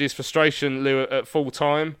mentioned his frustration, Lou, at full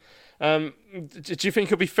time. Do you think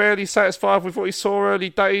he'll be fairly satisfied with what he saw early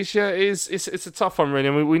days? Yeah, it's a tough one, really.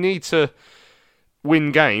 I mean, we need to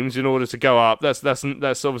win games in order to go up. That's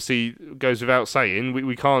obviously goes without saying.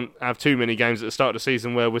 We can't have too many games at the start of the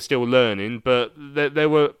season where we're still learning. But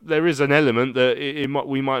there is an element that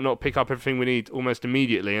we might not pick up everything we need almost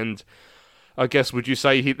immediately. And I guess, would you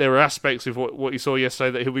say there are aspects of what you saw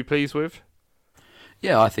yesterday that he'll be pleased with?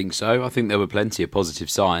 Yeah, I think so. I think there were plenty of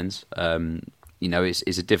positive signs.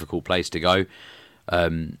 It's a difficult place to go.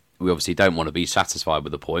 We obviously don't want to be satisfied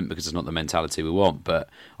with a point because it's not the mentality we want. But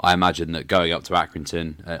I imagine that going up to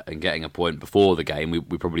Accrington and getting a point before the game,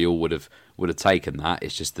 we probably all would have taken that.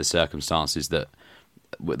 It's just the circumstances that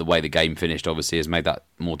the way the game finished obviously has made that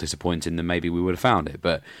more disappointing than maybe we would have found it.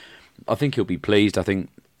 But I think he'll be pleased. I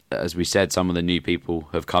think, as we said, some of the new people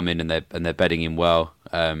have come in and they're bedding in well,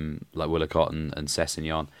 like Willacott and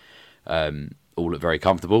Sessegnon. All look very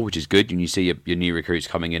comfortable, which is good. And you see your new recruits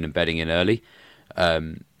coming in and bedding in early.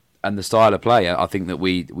 And the style of play, I think that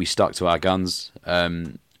we stuck to our guns.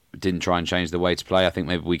 Didn't try and change the way to play. I think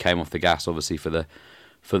maybe we came off the gas, obviously, for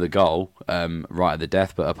the goal right at the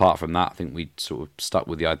death. But apart from that, I think we sort of stuck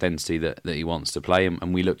with the identity that he wants to play,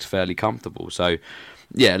 and we looked fairly comfortable. So,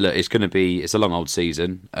 yeah, look, it's a long old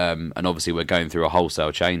season, and obviously we're going through a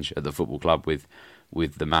wholesale change at the football club with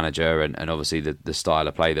the manager and obviously the style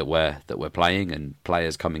of play that we're playing and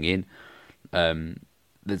players coming in.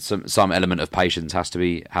 There's some element of patience has to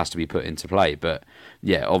be put into play, but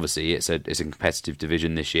yeah, obviously it's a competitive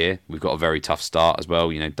division this year. We've got a very tough start as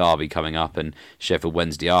well. Derby coming up and Sheffield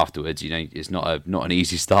Wednesday afterwards. It's not an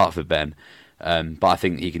easy start for Ben, but I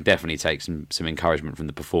think he can definitely take some encouragement from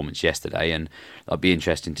the performance yesterday, and it'll be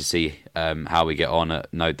interesting to see how we get on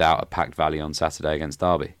at no doubt a packed Valley on Saturday against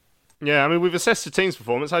Derby. Yeah, I mean, we've assessed the team's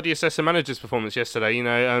performance. How do you assess the manager's performance yesterday?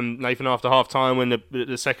 Nathan, after half-time, when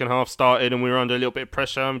the second half started and we were under a little bit of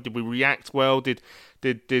pressure, did we react well? Did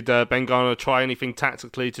Ben Garner try anything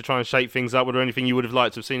tactically to try and shake things up? Was there anything you would have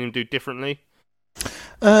liked to have seen him do differently?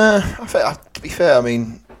 To be fair, I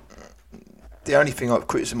mean, the only thing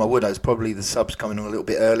criticism I would have is probably the subs coming on a little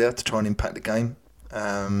bit earlier to try and impact the game.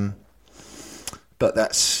 But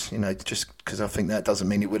that's, just because I think that doesn't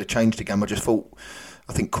mean it would have changed the game.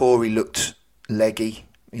 I think Corey looked leggy,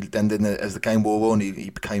 and then as the game wore on, he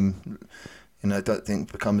became, I don't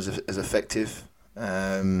think become as effective.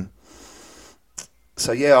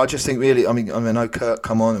 So yeah, I just think really, I know Kirk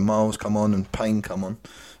come on and Miles come on and Payne come on.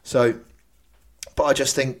 So, but I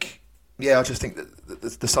just think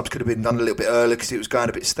that the subs could have been done a little bit earlier because it was going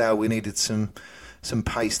a bit stale. We needed some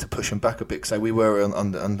pace to push them back a bit. So we were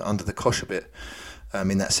under the cosh a bit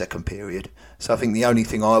in that second period. So I think the only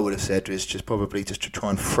thing I would have said is probably to try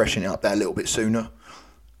and freshen it up that a little bit sooner.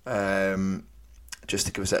 Just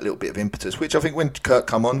to give us that little bit of impetus, which I think when Kirk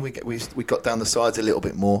come on, we got down the sides a little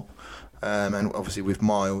bit more, and obviously with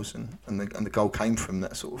Miles and the goal came from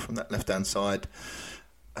that left hand side.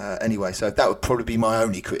 Anyway, so that would probably be my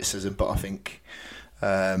only criticism. But I think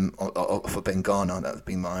for Ben Garner, that would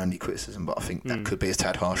be my only criticism. But I think that could be a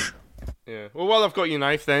tad harsh. Yeah. Well, while I've got you,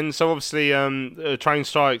 Nath, then, so obviously train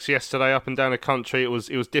strikes yesterday up and down the country. It was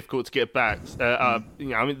difficult to get back. So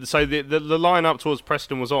the line up towards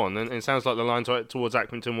Preston was on, and it sounds like the line towards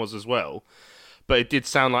Accrington was as well. But it did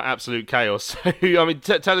sound like absolute chaos. So,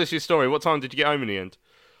 tell us your story. What time did you get home in the end?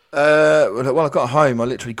 Well, I got home. I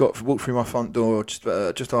literally walked through my front door just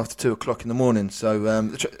after 2 o'clock in the morning. So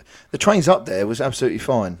the trains up there was absolutely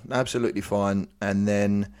fine, and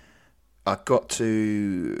then I got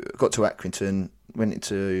to Accrington, went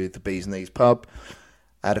into the Bees Knees pub,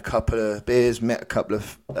 had a couple of beers, met a couple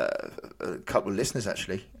of listeners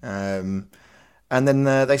actually, and then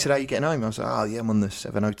they said, "How are you getting home?" I was like, "Oh yeah, I'm on the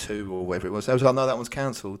 702 or whatever it was." They was like, "No, that one's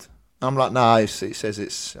cancelled." I'm like, "No, it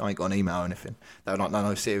says I ain't got an email or anything." They were like,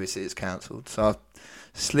 "No, seriously, it's cancelled." So I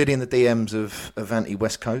slid in the DMs of Avanti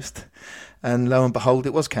West Coast, and lo and behold,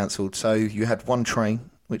 it was cancelled. So you had one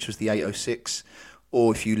train, which was the 806,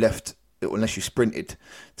 or if you left, unless you sprinted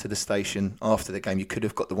to the station after the game, you could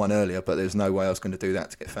have got the one earlier, but there's no way I was going to do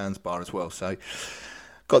that to get fans bar as well. So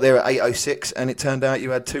got there at 8:06, and it turned out you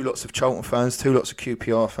had 2 lots of Charlton fans, 2 lots of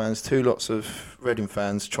QPR fans, 2 lots of Reading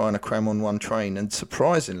fans trying to cram on one train. And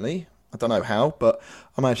surprisingly, I don't know how, but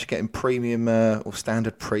I managed to get in premium or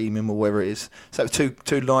standard premium or whatever it is. So two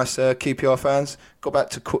nice QPR fans got back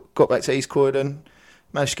to East Croydon,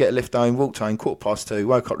 managed to get a lift home, walked home 2:15,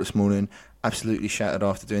 woke up this morning absolutely shattered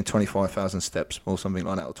after doing 25,000 steps or something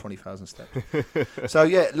like that, or 20,000 steps. So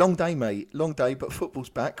yeah, long day, mate, long day. But football's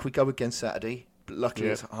back. We go again Saturday, but luckily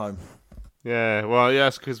it's at home. Yeah, well,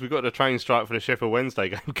 yes, because we've got a train strike for the Sheffield Wednesday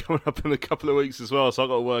game coming up in a couple of weeks as well, so I've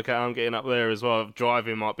got to work out how I'm getting up there as well.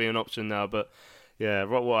 Driving might be an option now, but yeah,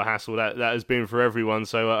 what a hassle that has been for everyone.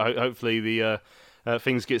 So hopefully the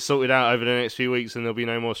things get sorted out over the next few weeks and there'll be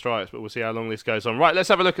no more strikes, but we'll see how long this goes on. Right, let's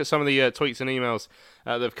have a look at some of the tweets and emails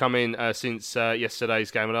that have come in since yesterday's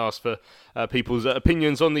game and asked for people's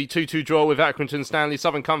opinions on the 2-2 draw with Accrington Stanley.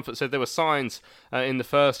 Southern Comfort said there were signs in the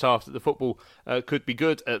first half that the football could be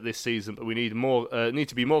good at this season, but we need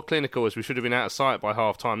to be more clinical, as we should have been out of sight by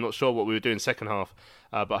half time. Not sure what we were doing second half,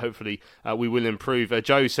 but hopefully we will improve.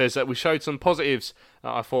 Joe says that we showed some positives,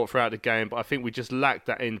 I thought, throughout the game, but I think we just lacked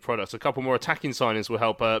that end product. A couple more attacking signings will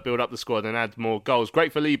help build up the squad and add more goals.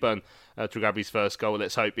 Great for Leeburn to grab his first goal.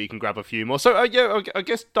 Let's hope he can grab a few more. So I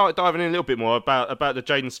guess diving in a little bit more about the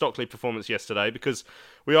Jayden Stockley performance yesterday, because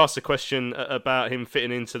we asked a question about him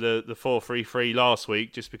fitting into the 4-3-3 last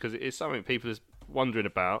week, just because it is something people are wondering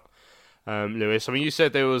about. Lewis, I mean, you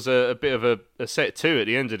said there was a bit of a set two at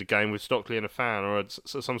the end of the game with Stockley and a fan, or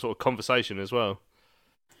some sort of conversation as well.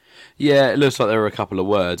 Yeah, it looks like there were a couple of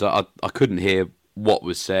words. I couldn't hear what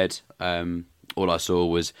was said. All I saw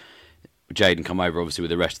was Jayden come over, obviously,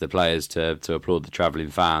 with the rest of the players to applaud the travelling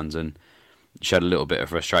fans, and showed a little bit of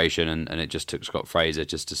frustration, and it just took Scott Fraser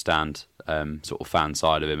just to stand sort of fan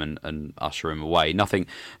side of him and usher him away. Nothing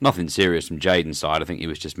serious from Jayden's side. I think he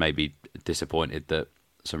was just maybe disappointed that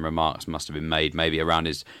some remarks must have been made maybe around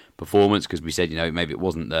his performance, because we said, maybe it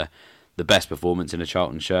wasn't the best performance in a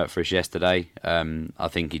Charlton shirt for us yesterday. I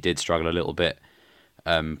think he did struggle a little bit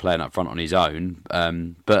playing up front on his own.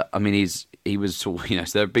 But I mean, he was sort of,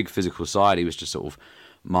 so they're a big physical side. He was just sort of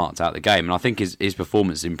marked out the game, and I think his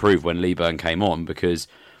performance improved when Leeburn came on, because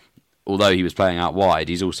although he was playing out wide,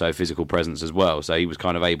 he's also a physical presence as well. So he was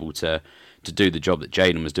kind of able to do the job that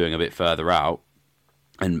Jayden was doing a bit further out,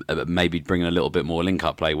 and maybe bringing a little bit more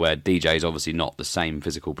link-up play, where DJ is obviously not the same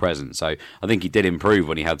physical presence. So I think he did improve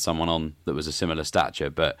when he had someone on that was a similar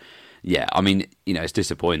stature. But yeah, I mean, it's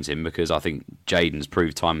disappointing, because I think Jayden's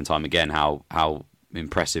proved time and time again how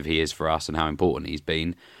impressive he is for us and how important he's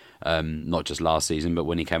been, not just last season, but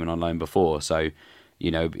when he came in on loan before. So,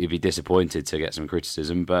 he'd be disappointed to get some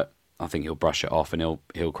criticism, but I think he'll brush it off and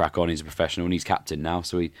he'll crack on. He's a professional and he's captain now,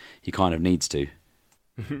 so he kind of needs to.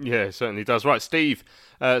 Yeah, it certainly does. Right, Steve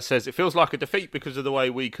says it feels like a defeat because of the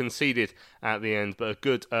way we conceded at the end, but a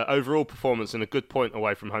good overall performance and a good point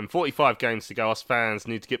away from home. 45 games to go. Us fans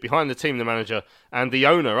need to get behind the team, the manager, and the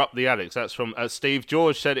owner up the Alex. That's from Steve.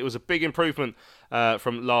 George said it was a big improvement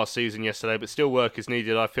from last season yesterday, but still work is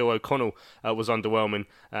needed. I feel O'Connell was underwhelming,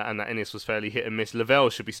 and that Ennis was fairly hit and miss. Lavelle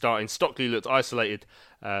should be starting. Stockley looked isolated.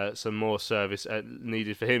 Some more service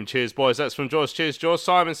needed for him. Cheers, boys. That's from George. Cheers, George.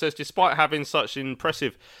 Simon says, despite having such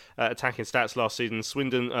impressive attacking stats last season,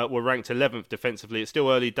 Swindon were ranked 11th defensively. It's still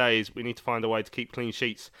early days. We need to find a way to keep clean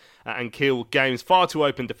sheets and kill games. Far too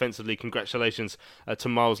open defensively. Congratulations to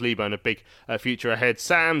Miles Leaburn. A big future ahead.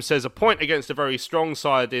 Sam says, a point against a very strong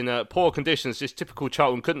side in poor conditions. Just typical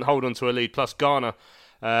Charlton. Couldn't hold on to a lead. Plus Garner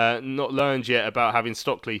not learned yet about having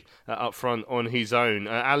Stockley up front on his own.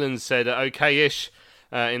 Alan said, okay-ish.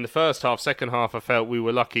 In the first half. Second half, I felt we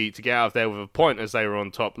were lucky to get out of there with a point as they were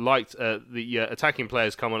on top. Liked the attacking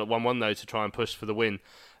players come on at 1-1 though to try and push for the win.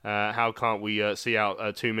 How can't we see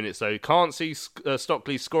out 2 minutes though? Can't see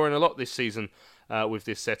Stockley scoring a lot this season with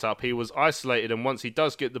this setup. He was isolated, and once he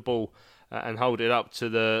does get the ball and hold it up to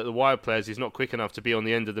the wide players, he's not quick enough to be on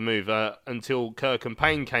the end of the move. Until Kirk and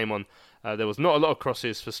Payne came on, there was not a lot of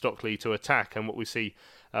crosses for Stockley to attack, and what we see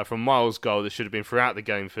from Miles' goal, that should have been throughout the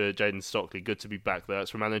game for Jayden Stockley. Good to be back there.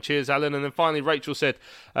 That's from Alan. Cheers, Alan. And then finally, Rachel said,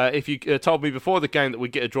 if you told me before the game that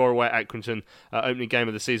we'd get a draw away at Accrington, opening game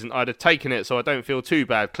of the season, I'd have taken it, so I don't feel too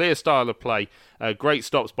bad. Clear style of play. Great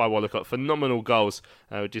stops by Wallacott. Phenomenal goals.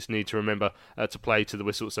 We just need to remember to play to the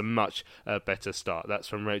whistle. It's a much better start. That's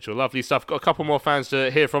from Rachel. Lovely stuff. Got a couple more fans to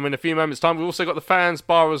hear from in a few moments' time. We've also got the fans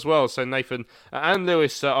bar as well. So Nathan and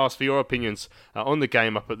Lewis asked for your opinions on the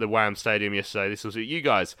game up at the Wham Stadium yesterday. This was what you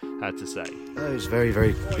guys had to say. It was very,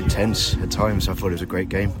 very intense at times. I thought it was a great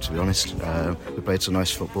game, to be honest. We played some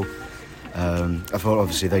nice football. I thought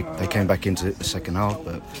obviously they came back into the second half,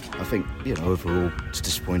 but I think overall it's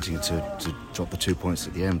disappointing to drop the 2 points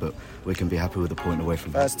at the end, but we can be happy with the point away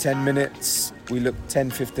from first 10 minutes. We looked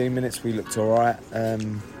 10-15 minutes. We looked all right,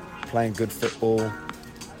 playing good football.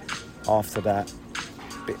 After that,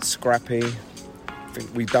 a bit scrappy. I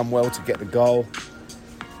think we've done well to get the goal,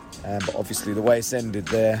 but obviously the way it's ended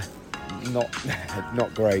there, not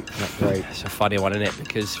great. It's a funny one, isn't it?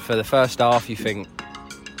 Because for the first half you think,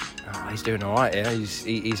 he's doing all right here.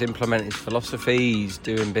 He's implementing his philosophy. He's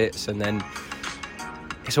doing bits, and then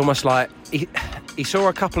it's almost like he saw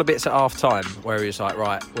a couple of bits at half time where he was like,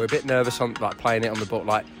 right, we're a bit nervous on like playing it on the ball,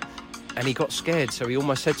 like, and he got scared. So he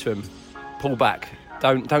almost said to him, pull back,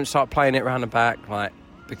 don't start playing it around the back, like,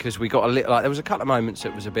 because we got a little like there was a couple of moments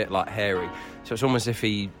that was a bit like hairy. So it's almost as if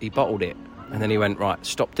he bottled it, and then he went, right,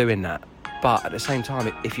 stop doing that. But at the same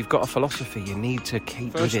time, if you've got a philosophy, you need to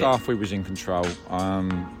keep with it. First half we was in control.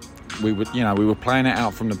 We were playing it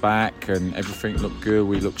out from the back, and everything looked good.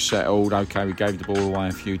 We looked settled. Okay, we gave the ball away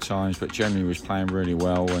a few times, but generally was playing really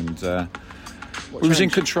well, and we was in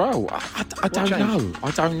control. I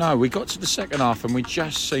don't know. We got to the second half, and we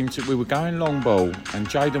just seemed to. We were going long ball, and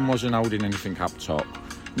Jayden wasn't holding anything up top.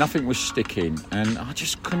 Nothing was sticking, and I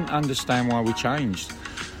just couldn't understand why we changed.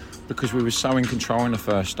 Because we were so in control in the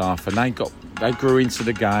first half, and they grew into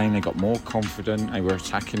the game. They got more confident. They were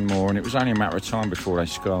attacking more, and it was only a matter of time before they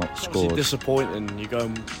scored. It's disappointing.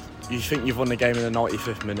 You think you've won the game in the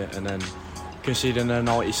 95th minute, and then conceding in the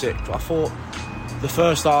 96th. I thought the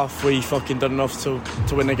first half we fucking done enough to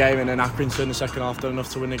win the game, and then Accrington the second half done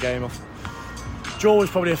enough to win the game. Draw was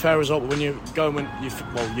probably a fair result, but when you go and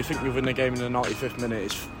you think we win the game in the 95th minute,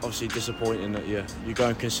 it's obviously disappointing that you go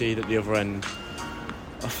and concede at the other end.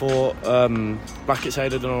 I thought Blackett's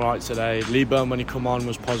Head had done alright today. Leaburn, when he come on,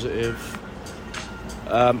 was positive.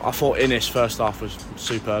 I thought Innis first half was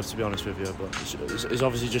superb, to be honest with you, but it's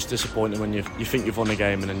obviously just disappointing when you think you've won the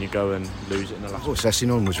game and then you go and lose it in the last. Well,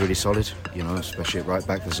 Sessegnon was really solid, especially at right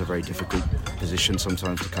back. There's a very difficult position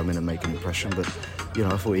sometimes to come in and make an impression, but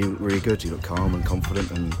I thought he was really good. He looked calm and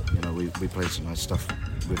confident, and we played some nice stuff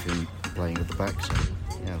with him playing at the back. So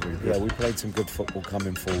really good. Yeah, we played some good football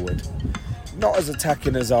coming forward. Not as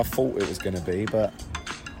attacking as I thought it was going to be, but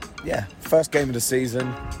first game of the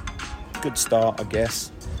season, good start, I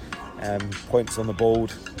guess. Points on the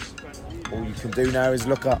board. All you can do now is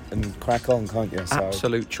look up and crack on, can't you? So.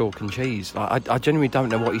 Absolute chalk and cheese. Like, I genuinely don't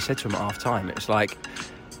know what he said to him at half time. It's like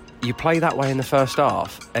you play that way in the first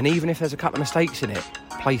half, and even if there's a couple of mistakes in it,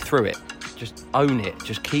 play through it. Just own it.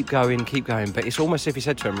 Just keep going. But it's almost as if he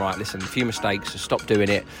said to him, right, listen, a few mistakes, so stop doing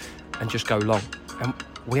it and just go long. And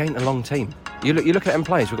we ain't a long team. You look at them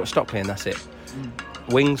players, we've got Stockley and that's it.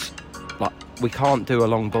 Wings, we can't do a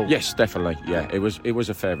long ball. Yes, definitely. Yeah, it was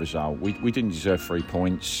a fair result. We didn't deserve 3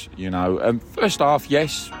 points. First half,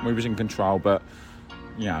 yes, we was in control, but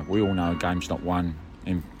we all know a game's not won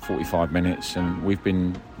in 45 minutes, and we've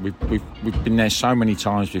been there so many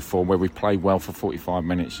times before where we've played well for 45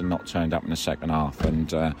 minutes and not turned up in the second half,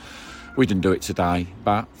 and we didn't do it today.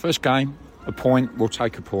 But first game, a point, we'll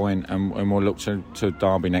take a point, and we'll look to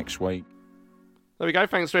Derby next week. There we go.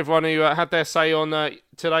 Thanks to everyone who had their say on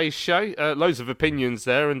today's show. Loads of opinions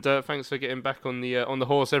there, and thanks for getting back on the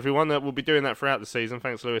horse, everyone. We'll be doing that throughout the season.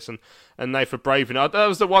 Thanks, Lewis and Nate, for braving it. That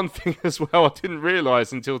was the one thing as well I didn't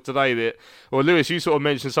realise until today that. Well, Lewis, you sort of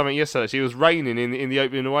mentioned something yesterday. Actually, it was raining in the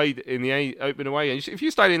opening away And if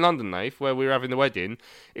you stayed in London, Nate, where we were having the wedding,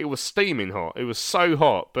 it was steaming hot. It was so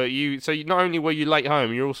hot. But not only were you late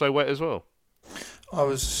home, you're also wet as well. I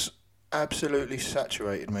was absolutely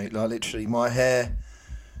saturated, mate. Like, literally, my hair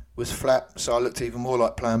was flat, so I looked even more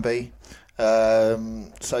like Plan B.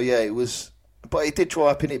 So yeah, it was, but it did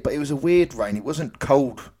dry up in it. But it was a weird rain. It wasn't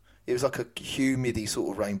cold. It was like a humidy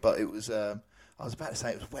sort of rain. But it was. I was about to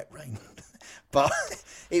say it was wet rain, but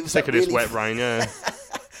it was sick of really this wet rain, yeah.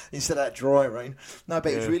 Instead of that dry rain. No,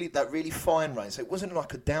 but it was really fine rain. So it wasn't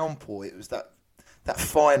like a downpour. It was that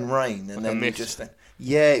fine rain, and like then you just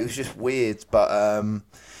it was just weird. But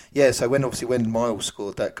so when Miles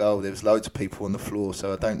scored that goal, there was loads of people on the floor.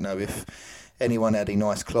 So I don't know if anyone had a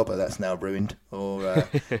nice clobber that's now ruined, or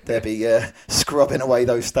they'll be scrubbing away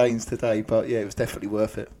those stains today. But yeah, it was definitely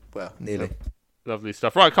worth it. Well, nearly. Lovely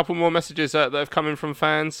stuff. Right, a couple more messages that have come in from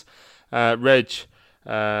fans. Reg,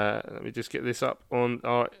 let me just get this up on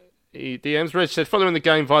our DMs. Reg said, following the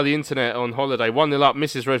game via the internet on holiday, 1-0 up,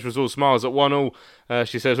 Mrs. Reg was all smiles at 1-1.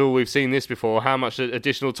 She says, we've seen this before. How much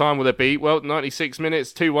additional time will there be? Well, 96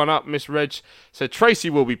 minutes, 2-1 up. Miss Reg said, Tracy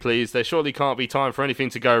will be pleased. There surely can't be time for anything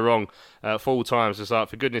to go wrong full times. It's like,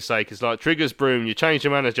 for goodness sake, it's like triggers broom. You change the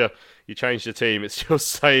manager, you change the team. It's still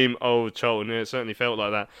same old Charlton. It certainly felt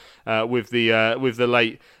like that with the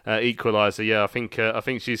late equaliser. Yeah, I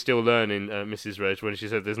think she's still learning, Mrs. Reg, when she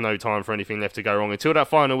said there's no time for anything left to go wrong until that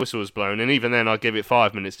final whistle was blown. And even then, I'd give it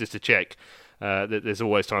 5 minutes just to check. That there's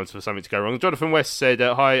always times for something to go wrong. Jonathan West said,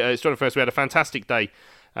 hi, it's Jonathan West. We had a fantastic day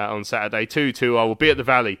on Saturday. 2-2. I will be at the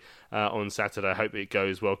Valley on Saturday. I hope it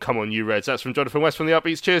goes well. Come on, you Reds. That's from Jonathan West from the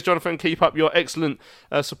Upbeats. Cheers, Jonathan. Keep up your excellent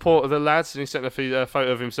support of the lads. And he sent a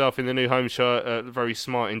photo of himself in the new home shirt. Very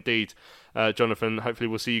smart indeed, Jonathan. Hopefully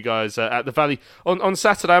we'll see you guys at the Valley on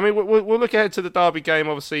Saturday. I mean, we'll look ahead to the Derby game,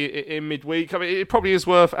 obviously, in midweek. I mean, it probably is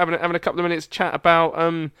worth having a couple of minutes chat about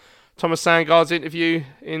Thomas Sandgaard's interview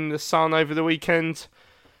in The Sun over the weekend.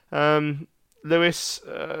 Lewis,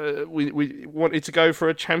 we wanted to go for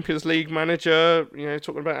a Champions League manager,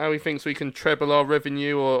 talking about how he thinks we can treble our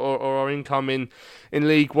revenue or our income in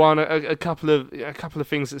League One. A couple of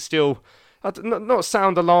things that still not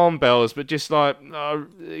sound alarm bells, but just like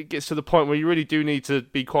it gets to the point where you really do need to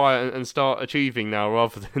be quiet and start achieving now,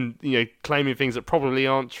 rather than claiming things that probably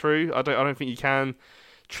aren't true. I don't think you can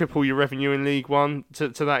triple your revenue in League One to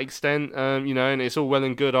that extent, and it's all well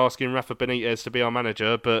and good asking Rafa Benitez to be our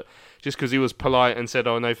manager, but just because he was polite and said,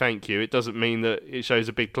 "Oh no, thank you," it doesn't mean that it shows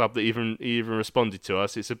a big club that he even responded to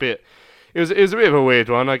us. It was a bit of a weird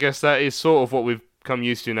one. I guess that is sort of what we've come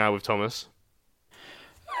used to now with Thomas.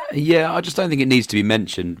 Yeah, I just don't think it needs to be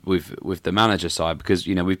mentioned with the manager side, because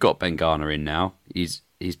we've got Ben Garner in now. He's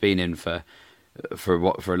been in for a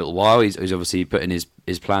little while. He's obviously putting his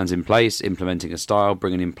plans in place, implementing a style,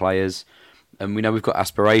 bringing in players, and we know we've got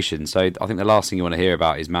aspirations. So I think the last thing you want to hear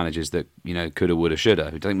about is managers that coulda, woulda, shoulda.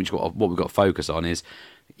 I think what we've got to focus on is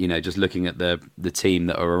just looking at the team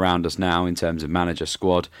that are around us now in terms of manager,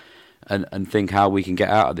 squad, and think how we can get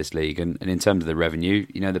out of this league. And in terms of the revenue,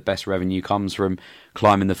 the best revenue comes from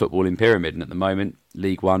climbing the footballing pyramid. And at the moment,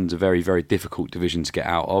 League One's a very, very difficult division to get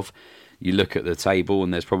out of. You look at the table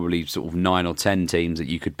and there's probably sort of 9 or 10 teams that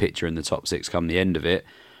you could picture in the top 6 come the end of it.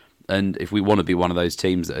 And if we want to be one of those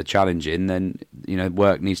teams that are challenging, then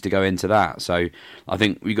work needs to go into that. So I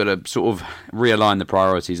think we've got to sort of realign the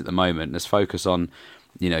priorities at the moment. Let's focus on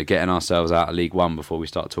getting ourselves out of League One before we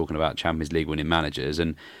start talking about Champions League winning managers,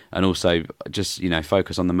 and also just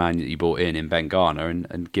focus on the man that you brought in Ben Garner,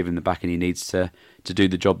 and give him the backing he needs to do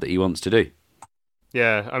the job that he wants to do.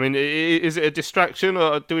 Yeah, I mean, is it a distraction,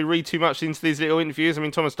 or do we read too much into these little interviews? I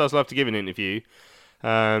mean, Thomas does love to give an interview.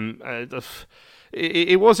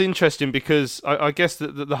 It was interesting because I guess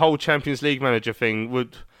that the whole Champions League manager thing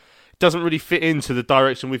doesn't really fit into the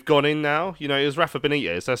direction we've gone in now. It was Rafa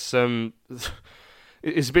Benitez. That's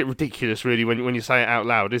it's a bit ridiculous, really, when you say it out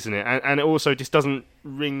loud, isn't it? And it also just doesn't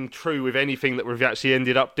ring true with anything that we've actually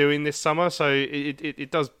ended up doing this summer. So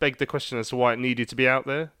it does beg the question as to why it needed to be out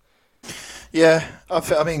there. Yeah,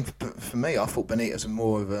 I mean, for me, I thought Benitez was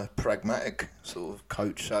more of a pragmatic sort of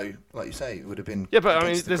coach. So, like you say, it would have been. Yeah, but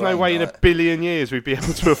I mean, there's no way in a billion years we'd be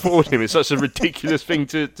able to afford him. It's such a ridiculous thing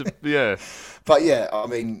to yeah. But yeah, I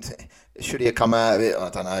mean, should he have come out of it? I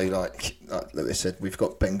don't know. Like they said, we've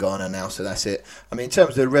got Ben Garner now, so that's it. I mean, in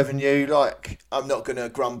terms of the revenue, I'm not going to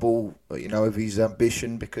grumble, of his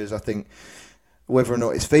ambition, because I think whether or not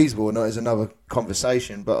it's feasible or not is another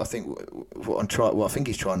conversation. But I think what I think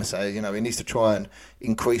he's trying to say, he needs to try and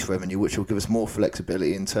increase revenue, which will give us more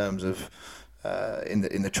flexibility in terms of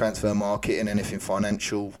in the transfer market and anything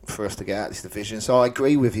financial for us to get out of this division. So I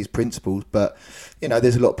agree with his principles, but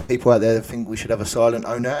there's a lot of people out there that think we should have a silent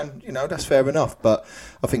owner, and that's fair enough. But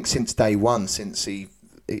I think since day one, since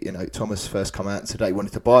Thomas first come out and said he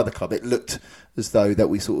wanted to buy the club, it looked as though that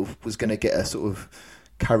we sort of was going to get a sort of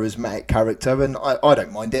charismatic character, and I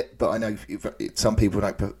don't mind it, but I know some people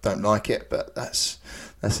don't like it, but that's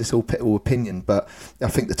just all opinion. But I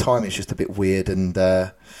think the time is just a bit weird, and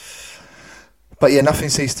but yeah, nothing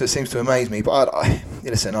seems to amaze me. But I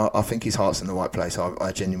think his heart's in the right place.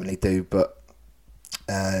 I genuinely do. But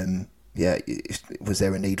was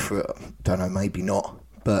there a need for it? Don't know, maybe not.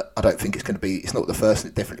 But I don't think it's going to be. It's not the first,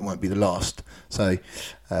 and it definitely won't be the last. So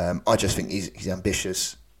I just think he's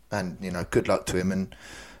ambitious, and good luck to him. And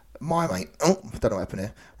I don't know what happened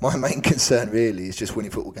here. My main concern really is just winning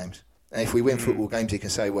football games. And if we win football games, he can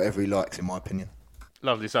say whatever he likes, in my opinion.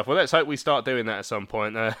 Lovely stuff. Well, let's hope we start doing that at some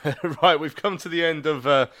point. Right, we've come to the end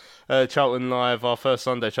of Charlton Live, our first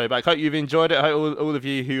Sunday show back. Hope you've enjoyed it. I hope all of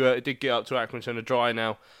you who did get up to Accrington are dry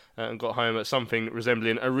now and got home at something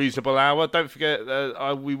resembling a reasonable hour. Don't forget,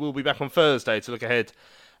 we will be back on Thursday to look ahead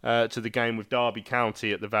to the game with Derby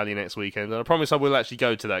County at the Valley next weekend. And I promise I will actually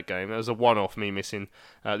go to that game. That was a one-off, me missing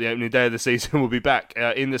the opening day of the season. We'll be back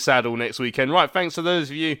in the saddle next weekend. Right, thanks to those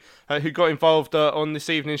of you who got involved on this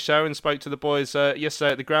evening's show and spoke to the boys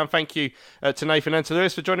yesterday at the ground. Thank you to Nathan and to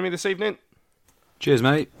Lewis for joining me this evening. Cheers,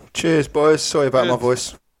 mate. Cheers, boys. Sorry about my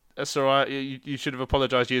voice. That's all right. You should have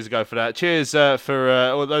apologised years ago for that. Cheers for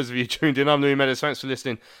all those of you tuned in. I'm Louis Meadows. Thanks for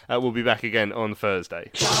listening. We'll be back again on Thursday.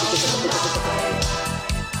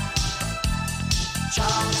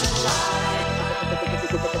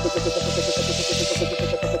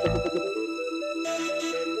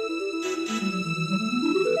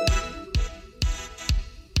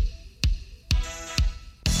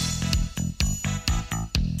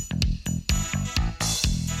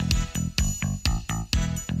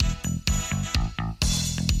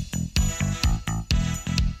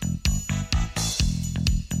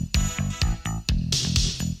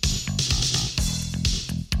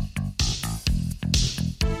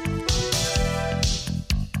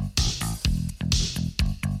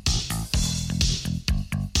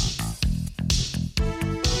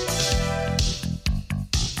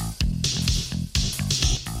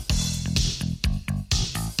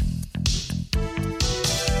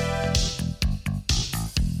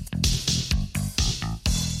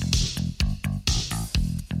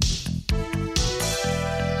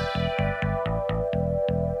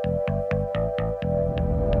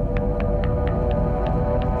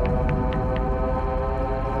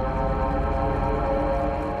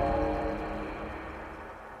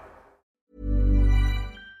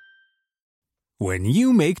 When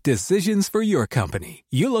you make decisions for your company,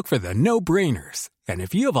 you look for the no-brainers. And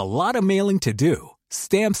if you have a lot of mailing to do,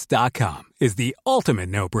 Stamps.com is the ultimate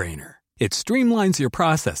no-brainer. It streamlines your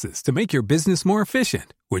processes to make your business more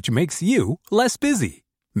efficient, which makes you less busy.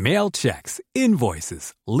 Mail checks,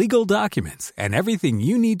 invoices, legal documents, and everything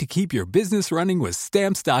you need to keep your business running with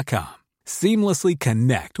Stamps.com. Seamlessly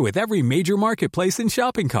connect with every major marketplace and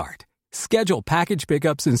shopping cart. Schedule package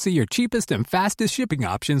pickups and see your cheapest and fastest shipping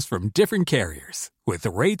options from different carriers, with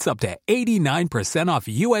rates up to 89% off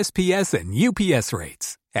USPS and UPS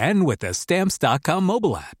rates. And with the Stamps.com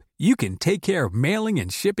mobile app, you can take care of mailing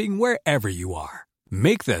and shipping wherever you are.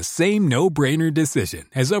 Make the same no-brainer decision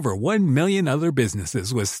as over 1 million other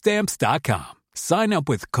businesses with Stamps.com. Sign up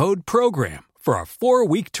with code PROGRAM for a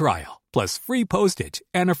 4-week trial, plus free postage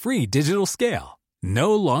and a free digital scale.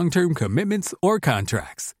 No long-term commitments or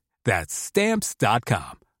contracts. That's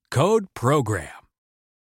Stamps.com. Code PROGRAM.